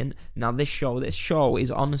brilliant. Now, this show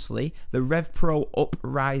is honestly the Rev Pro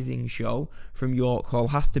Uprising show from York Hall.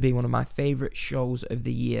 Has to be one of my favourite shows of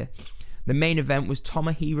the year. The main event was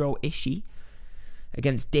Tomohiro Ishii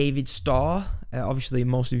against David Starr. Obviously,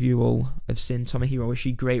 most of you will have seen Tomohiro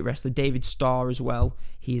Ishii, great wrestler. David Starr as well.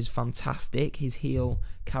 He is fantastic. His heel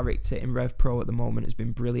character in Rev Pro at the moment has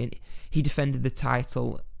been brilliant. He defended the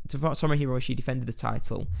title. Tomohiro Ishii defended the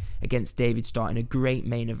title against David Starr in a great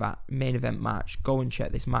main event match. Go and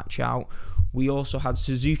check this match out. We also had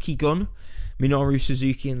Suzuki Gun, Minoru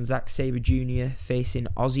Suzuki and Zack Sabre Jr. facing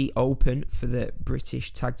Aussie Open for the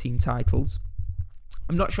British tag team titles.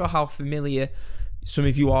 I'm not sure how familiar Some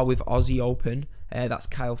of you are with Aussie Open. That's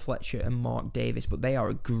Kyle Fletcher and Mark Davis, but they are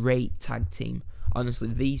a great tag team. Honestly,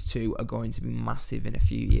 these two are going to be massive in a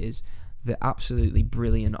few years. They're absolutely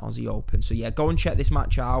brilliant Aussie Open. So yeah, go and check this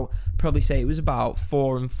match out. Probably say it was about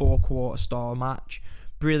 4 4/4 star match.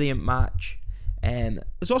 Brilliant match.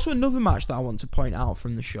 There's also another match that I want to point out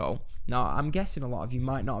from the show. Now, I'm guessing a lot of you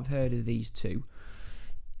might not have heard of these two.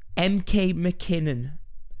 MK McKinnon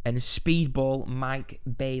and Speedball Mike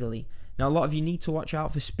Bailey. Now, a lot of you need to watch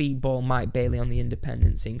out for Speedball Mike Bailey on the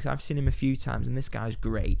independent scene, because I've seen him a few times, and this guy's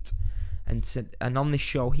great. And on this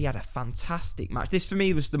show, he had a fantastic match. This, for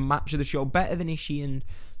me, was the match of the show. Better than Ishii and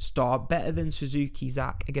Star. Better than Suzuki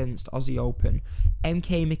Zach against Aussie Open.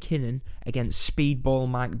 MK McKinnon against Speedball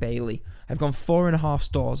Mike Bailey. I've gone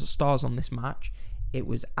 4.5 stars on this match. It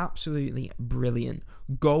was absolutely brilliant.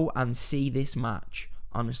 Go and see this match.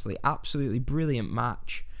 Honestly, absolutely brilliant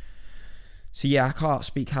match. So yeah, I can't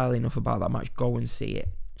speak highly enough about that match. Go and see it.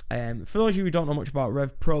 For those of you who don't know much about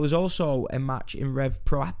Rev Pro, there's also a match in Rev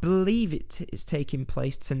Pro. I believe it is taking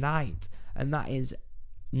place tonight, and that is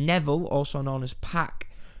Neville, also known as Pac,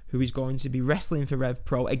 who is going to be wrestling for Rev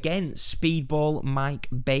Pro against Speedball Mike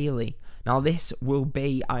Bailey. Now, this will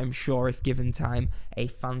be, I'm sure, if given time, a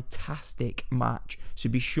fantastic match. So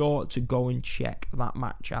be sure to go and check that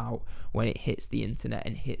match out when it hits the internet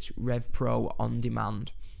and hits Rev Pro on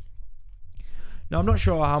demand. Now, I'm not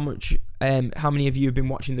sure how many of you have been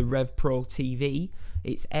watching the Rev Pro TV.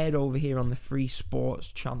 It's aired over here on the Free Sports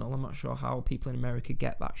channel. I'm not sure how people in America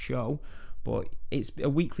get that show, but it's a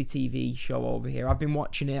weekly TV show over here. I've been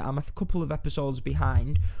watching it. I'm a couple of episodes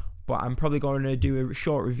behind, but I'm probably going to do a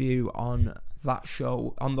short review on that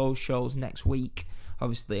show, on those shows next week,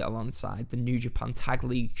 obviously alongside the New Japan Tag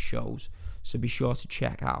League shows. So be sure to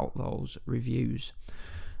check out those reviews.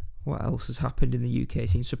 What else has happened in the UK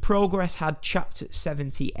scene? So Progress had Chapter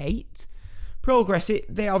 78. Progress,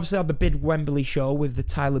 they obviously had the big Wembley show with the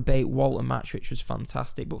Tyler Bate-Walter match, which was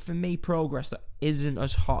fantastic. But for me, Progress isn't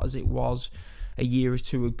as hot as it was a year or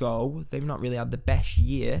two ago. They've not really had the best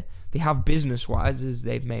year. They have business-wise, as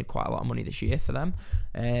they've made quite a lot of money this year for them.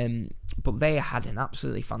 But they had an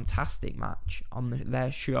absolutely fantastic match on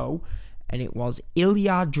their show. And it was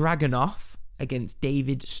Ilya Dragunov against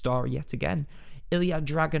David Starr yet again. Ilya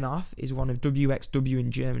Dragunov is one of WXW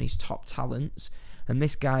in Germany's top talents, and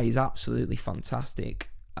this guy is absolutely fantastic.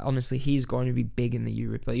 Honestly, he's going to be big in the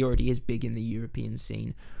Europe. He already is big in the European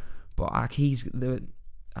scene, but I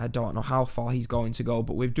don't know how far he's going to go.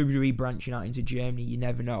 But with WWE branching out into Germany, you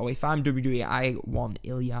never know. If I'm WWE, I want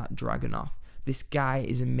Ilya Dragunov. This guy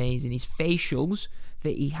is amazing. His facials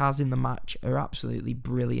that he has in the match are absolutely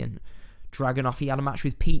brilliant. Dragunov, he had a match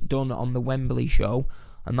with Pete Dunne on the Wembley show,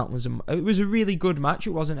 and it was a really good match.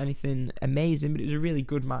 It wasn't anything amazing, but it was a really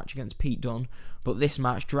good match against Pete Dunne. But this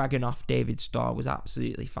match, Dragunov, David Starr, was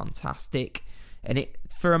absolutely fantastic. And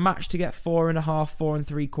for a match to get 4.5, 4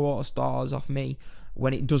 3/4 stars off me,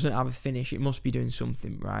 when it doesn't have a finish, it must be doing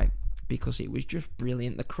something right, because it was just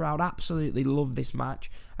brilliant. The crowd absolutely loved this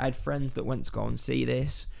match. I had friends that went to go and see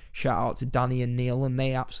this. Shout out to Danny and Neil, and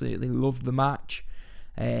they absolutely loved the match.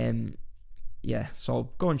 Yeah,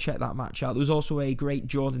 so go and check that match out. There was also a great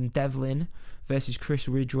Jordan Devlin versus Chris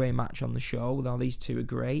Ridgway match on the show. Now, these two are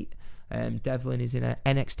great. Devlin is in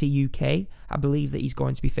NXT UK. I believe that he's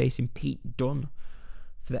going to be facing Pete Dunne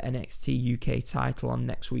for the NXT UK title on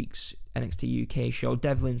next week's NXT UK show.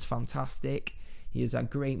 Devlin's fantastic. He has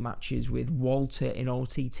had great matches with Walter in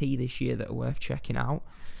OTT this year that are worth checking out.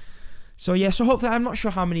 So yeah, so hopefully, I'm not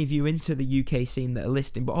sure how many of you into the UK scene that are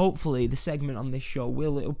listening, but hopefully the segment on this show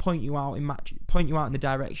it'll point you out in the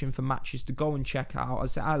direction for matches to go and check out.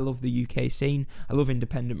 As I say, I love the UK scene. I love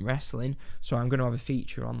independent wrestling, so I'm going to have a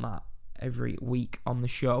feature on that every week on the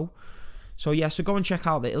show. So yeah, so go and check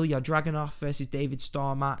out the Ilya Dragunov versus David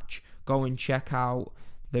Starr match. Go and check out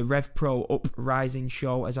the Rev Pro Uprising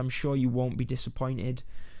show, as I'm sure you won't be disappointed.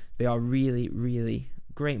 They are really, really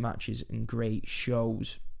great matches and great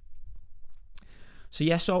shows. So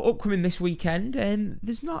yeah, so upcoming this weekend,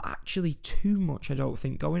 there's not actually too much, I don't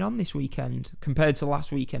think, going on this weekend compared to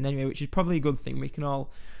last weekend anyway, which is probably a good thing. We can all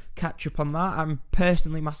catch up on that. I'm going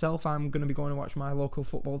to be going to watch my local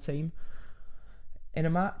football team in a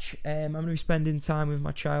match. I'm going to be spending time with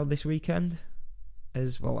my child this weekend,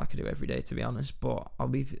 as well. I could do every day, to be honest, but I'll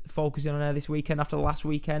be focusing on her this weekend after the last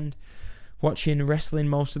weekend. Watching wrestling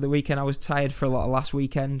most of the weekend. I was tired for a lot of last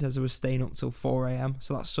weekend as I was staying up till 4 a.m.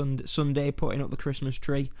 So that's Sunday, putting up the Christmas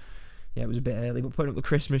tree. Yeah, it was a bit early, but putting up the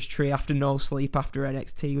Christmas tree after no sleep after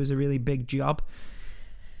NXT was a really big job.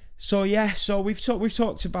 So yeah, we've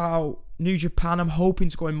talked about New Japan. I'm hoping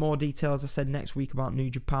to go in more detail, as I said, next week about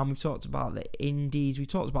New Japan. We've talked about the indies. We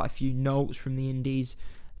talked about a few notes from the indies.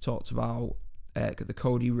 Talked about the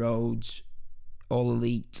Cody Rhodes All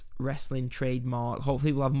Elite Wrestling trademark.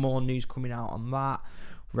 Hopefully we'll have more news coming out on that.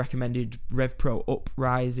 Recommended Rev Pro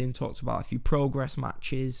Uprising. Talked about a few progress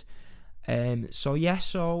matches.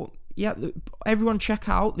 So everyone check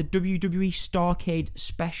out the WWE Starrcade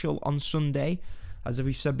special on Sunday. As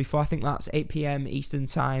we've said before, I think that's 8 p.m. Eastern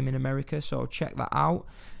Time in America, so check that out.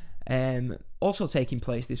 Also taking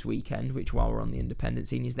place this weekend, which while we're on the independent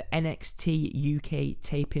scene, is the NXT UK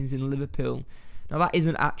tapings in Liverpool. Now that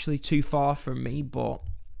isn't actually too far from me, but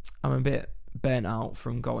I'm a bit burnt out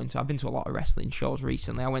from going to... I've been to a lot of wrestling shows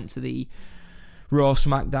recently. I went to the Raw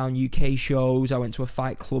Smackdown UK shows. I went to a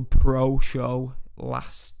Fight Club Pro show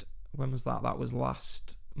when was that? That was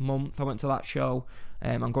last month. I went to that show.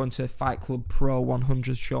 I'm going to Fight Club Pro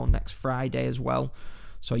 100 show next Friday as well.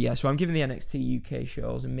 So I'm giving the NXT UK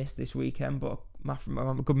shows a miss this weekend, but my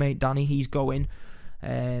good mate Danny, he's going.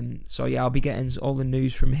 I'll be getting all the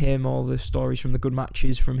news from him, all the stories from the good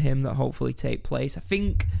matches from him that hopefully take place. I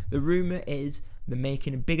think the rumour is they're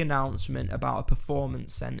making a big announcement about a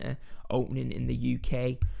performance centre opening in the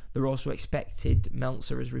UK. They're also expected,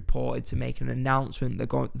 Meltzer has reported, to make an announcement that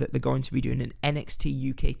they're going to be doing an NXT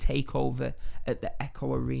UK takeover at the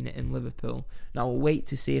Echo Arena in Liverpool. Now, we'll wait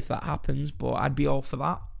to see if that happens, but I'd be all for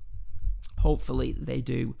that. Hopefully, they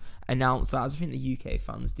do announce that, as I think the UK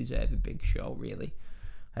fans deserve a big show, really.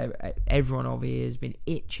 Everyone over here has been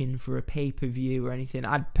itching for a pay-per-view or anything.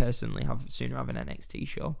 I'd personally sooner have an NXT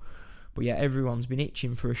show. But yeah, everyone's been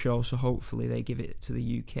itching for a show, so hopefully they give it to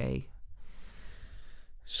the UK.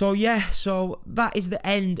 So that is the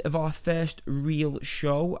end of our first real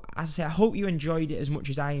show. As I say, I hope you enjoyed it as much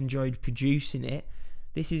as I enjoyed producing it.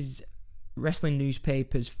 This is Wrestling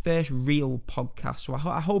Newspaper's first real podcast, so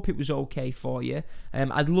I hope it was okay for you.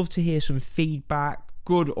 I'd love to hear some feedback,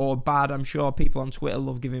 good or bad. I'm sure people on Twitter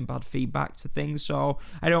love giving bad feedback to things, so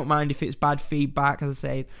I don't mind if it's bad feedback. As I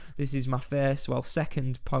say, this is my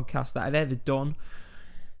second podcast that I've ever done.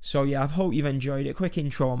 So I hope you've enjoyed it. Quick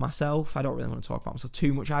intro on myself. I don't really want to talk about myself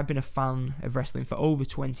too much. I've been a fan of wrestling for over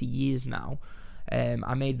 20 years now.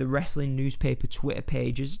 I made the Wrestling Newspaper Twitter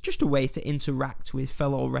pages just a way to interact with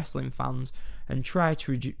fellow wrestling fans and try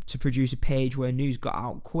to produce a page where news got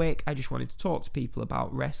out quick. I just wanted to talk to people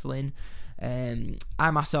about wrestling. I've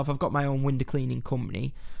got my own window cleaning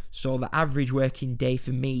company, so the average working day for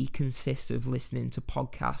me consists of listening to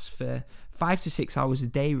podcasts for 5 to 6 hours a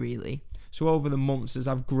day, really. So over the months, as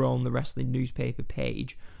I've grown the Wrestling Newspaper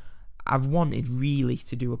page, I've wanted really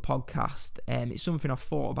to do a podcast. It's something I've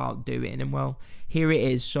thought about doing, and well, here it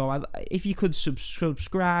is. So if you could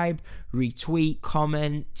subscribe, retweet,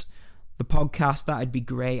 comment the podcast, that'd be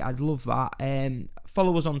great. I'd love that.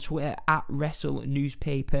 Follow us on Twitter at Wrestle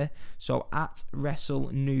Newspaper. So at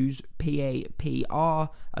Wrestle News PAPR.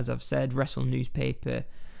 As I've said, Wrestle Newspaper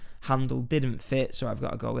handle didn't fit, so I've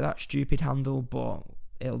got to go with that stupid handle, but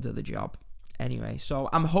it'll do the job. Anyway, so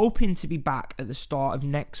I'm hoping to be back at the start of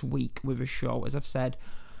next week with a show, as I've said,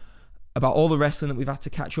 about all the wrestling that we've had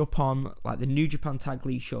to catch up on, like the New Japan Tag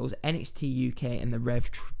League shows, NXT UK and the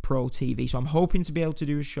Rev Pro TV. So I'm hoping to be able to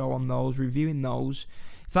do a show on those, reviewing those.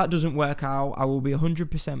 If that doesn't work out, I will be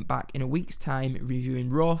 100% back in a week's time,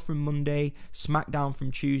 reviewing Raw from Monday, Smackdown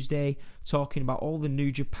from Tuesday, talking about all the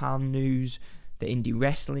New Japan news, the indie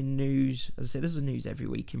wrestling news. As I say, there's news every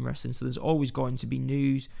week in wrestling, so there's always going to be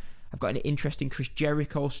news. I've got an interesting Chris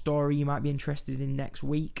Jericho story you might be interested in next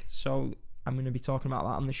week, so I'm going to be talking about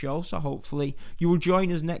that on the show, so hopefully you will join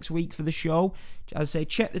us next week for the show. As I say,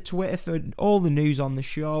 check the Twitter for all the news on the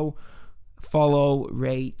show. Follow,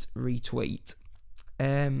 rate, retweet.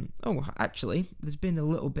 Actually, there's been a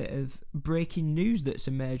little bit of breaking news that's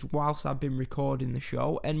emerged whilst I've been recording the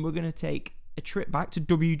show, and we're going to take a trip back to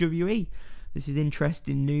WWE. This is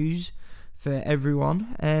interesting news for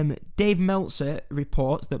everyone. Dave Meltzer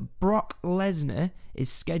reports that Brock Lesnar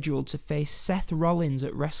is scheduled to face Seth Rollins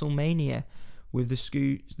at WrestleMania, with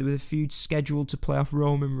the feud scheduled to play off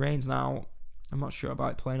Roman Reigns. Now, I'm not sure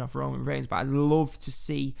about playing off Roman Reigns, but I'd love to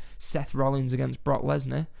see Seth Rollins against Brock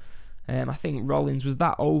Lesnar. I think Rollins was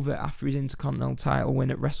that over after his Intercontinental title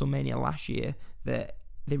win at WrestleMania last year that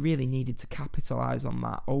they really needed to capitalise on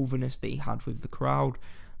that overness that he had with the crowd.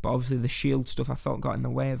 But obviously the Shield stuff I felt got in the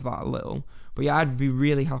way of that a little. But yeah, I'd be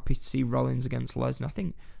really happy to see Rollins against Lesnar. I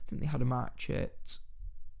think they had a match at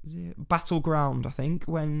Battleground, I think,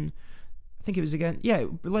 when I think it was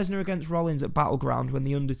Lesnar against Rollins at Battleground when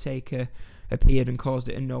The Undertaker appeared and caused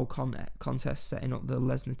it a no contest, setting up the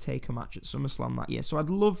Lesnar-Taker match at SummerSlam that year. So I'd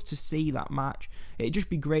love to see that match. It'd just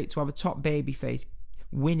be great to have a top babyface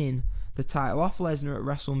winning the title off Lesnar at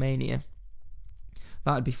WrestleMania.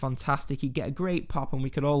 That'd be fantastic. He'd get a great pop and we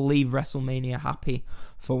could all leave WrestleMania happy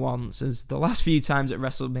for once, as the last few times at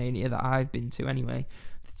WrestleMania that I've been to anyway,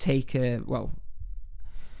 the Taker,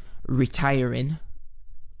 retiring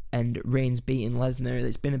and Reigns beating Lesnar,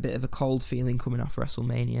 it's been a bit of a cold feeling coming off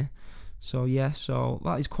WrestleMania. So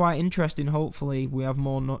that is quite interesting. Hopefully we have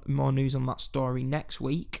more news on that story next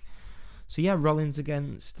week. So yeah, Rollins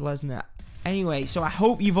against Lesnar. Anyway, so I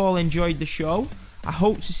hope you've all enjoyed the show. I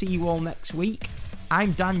hope to see you all next week.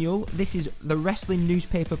 I'm Daniel. This is the Wrestling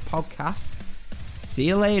Newspaper Podcast. See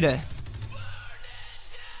you later.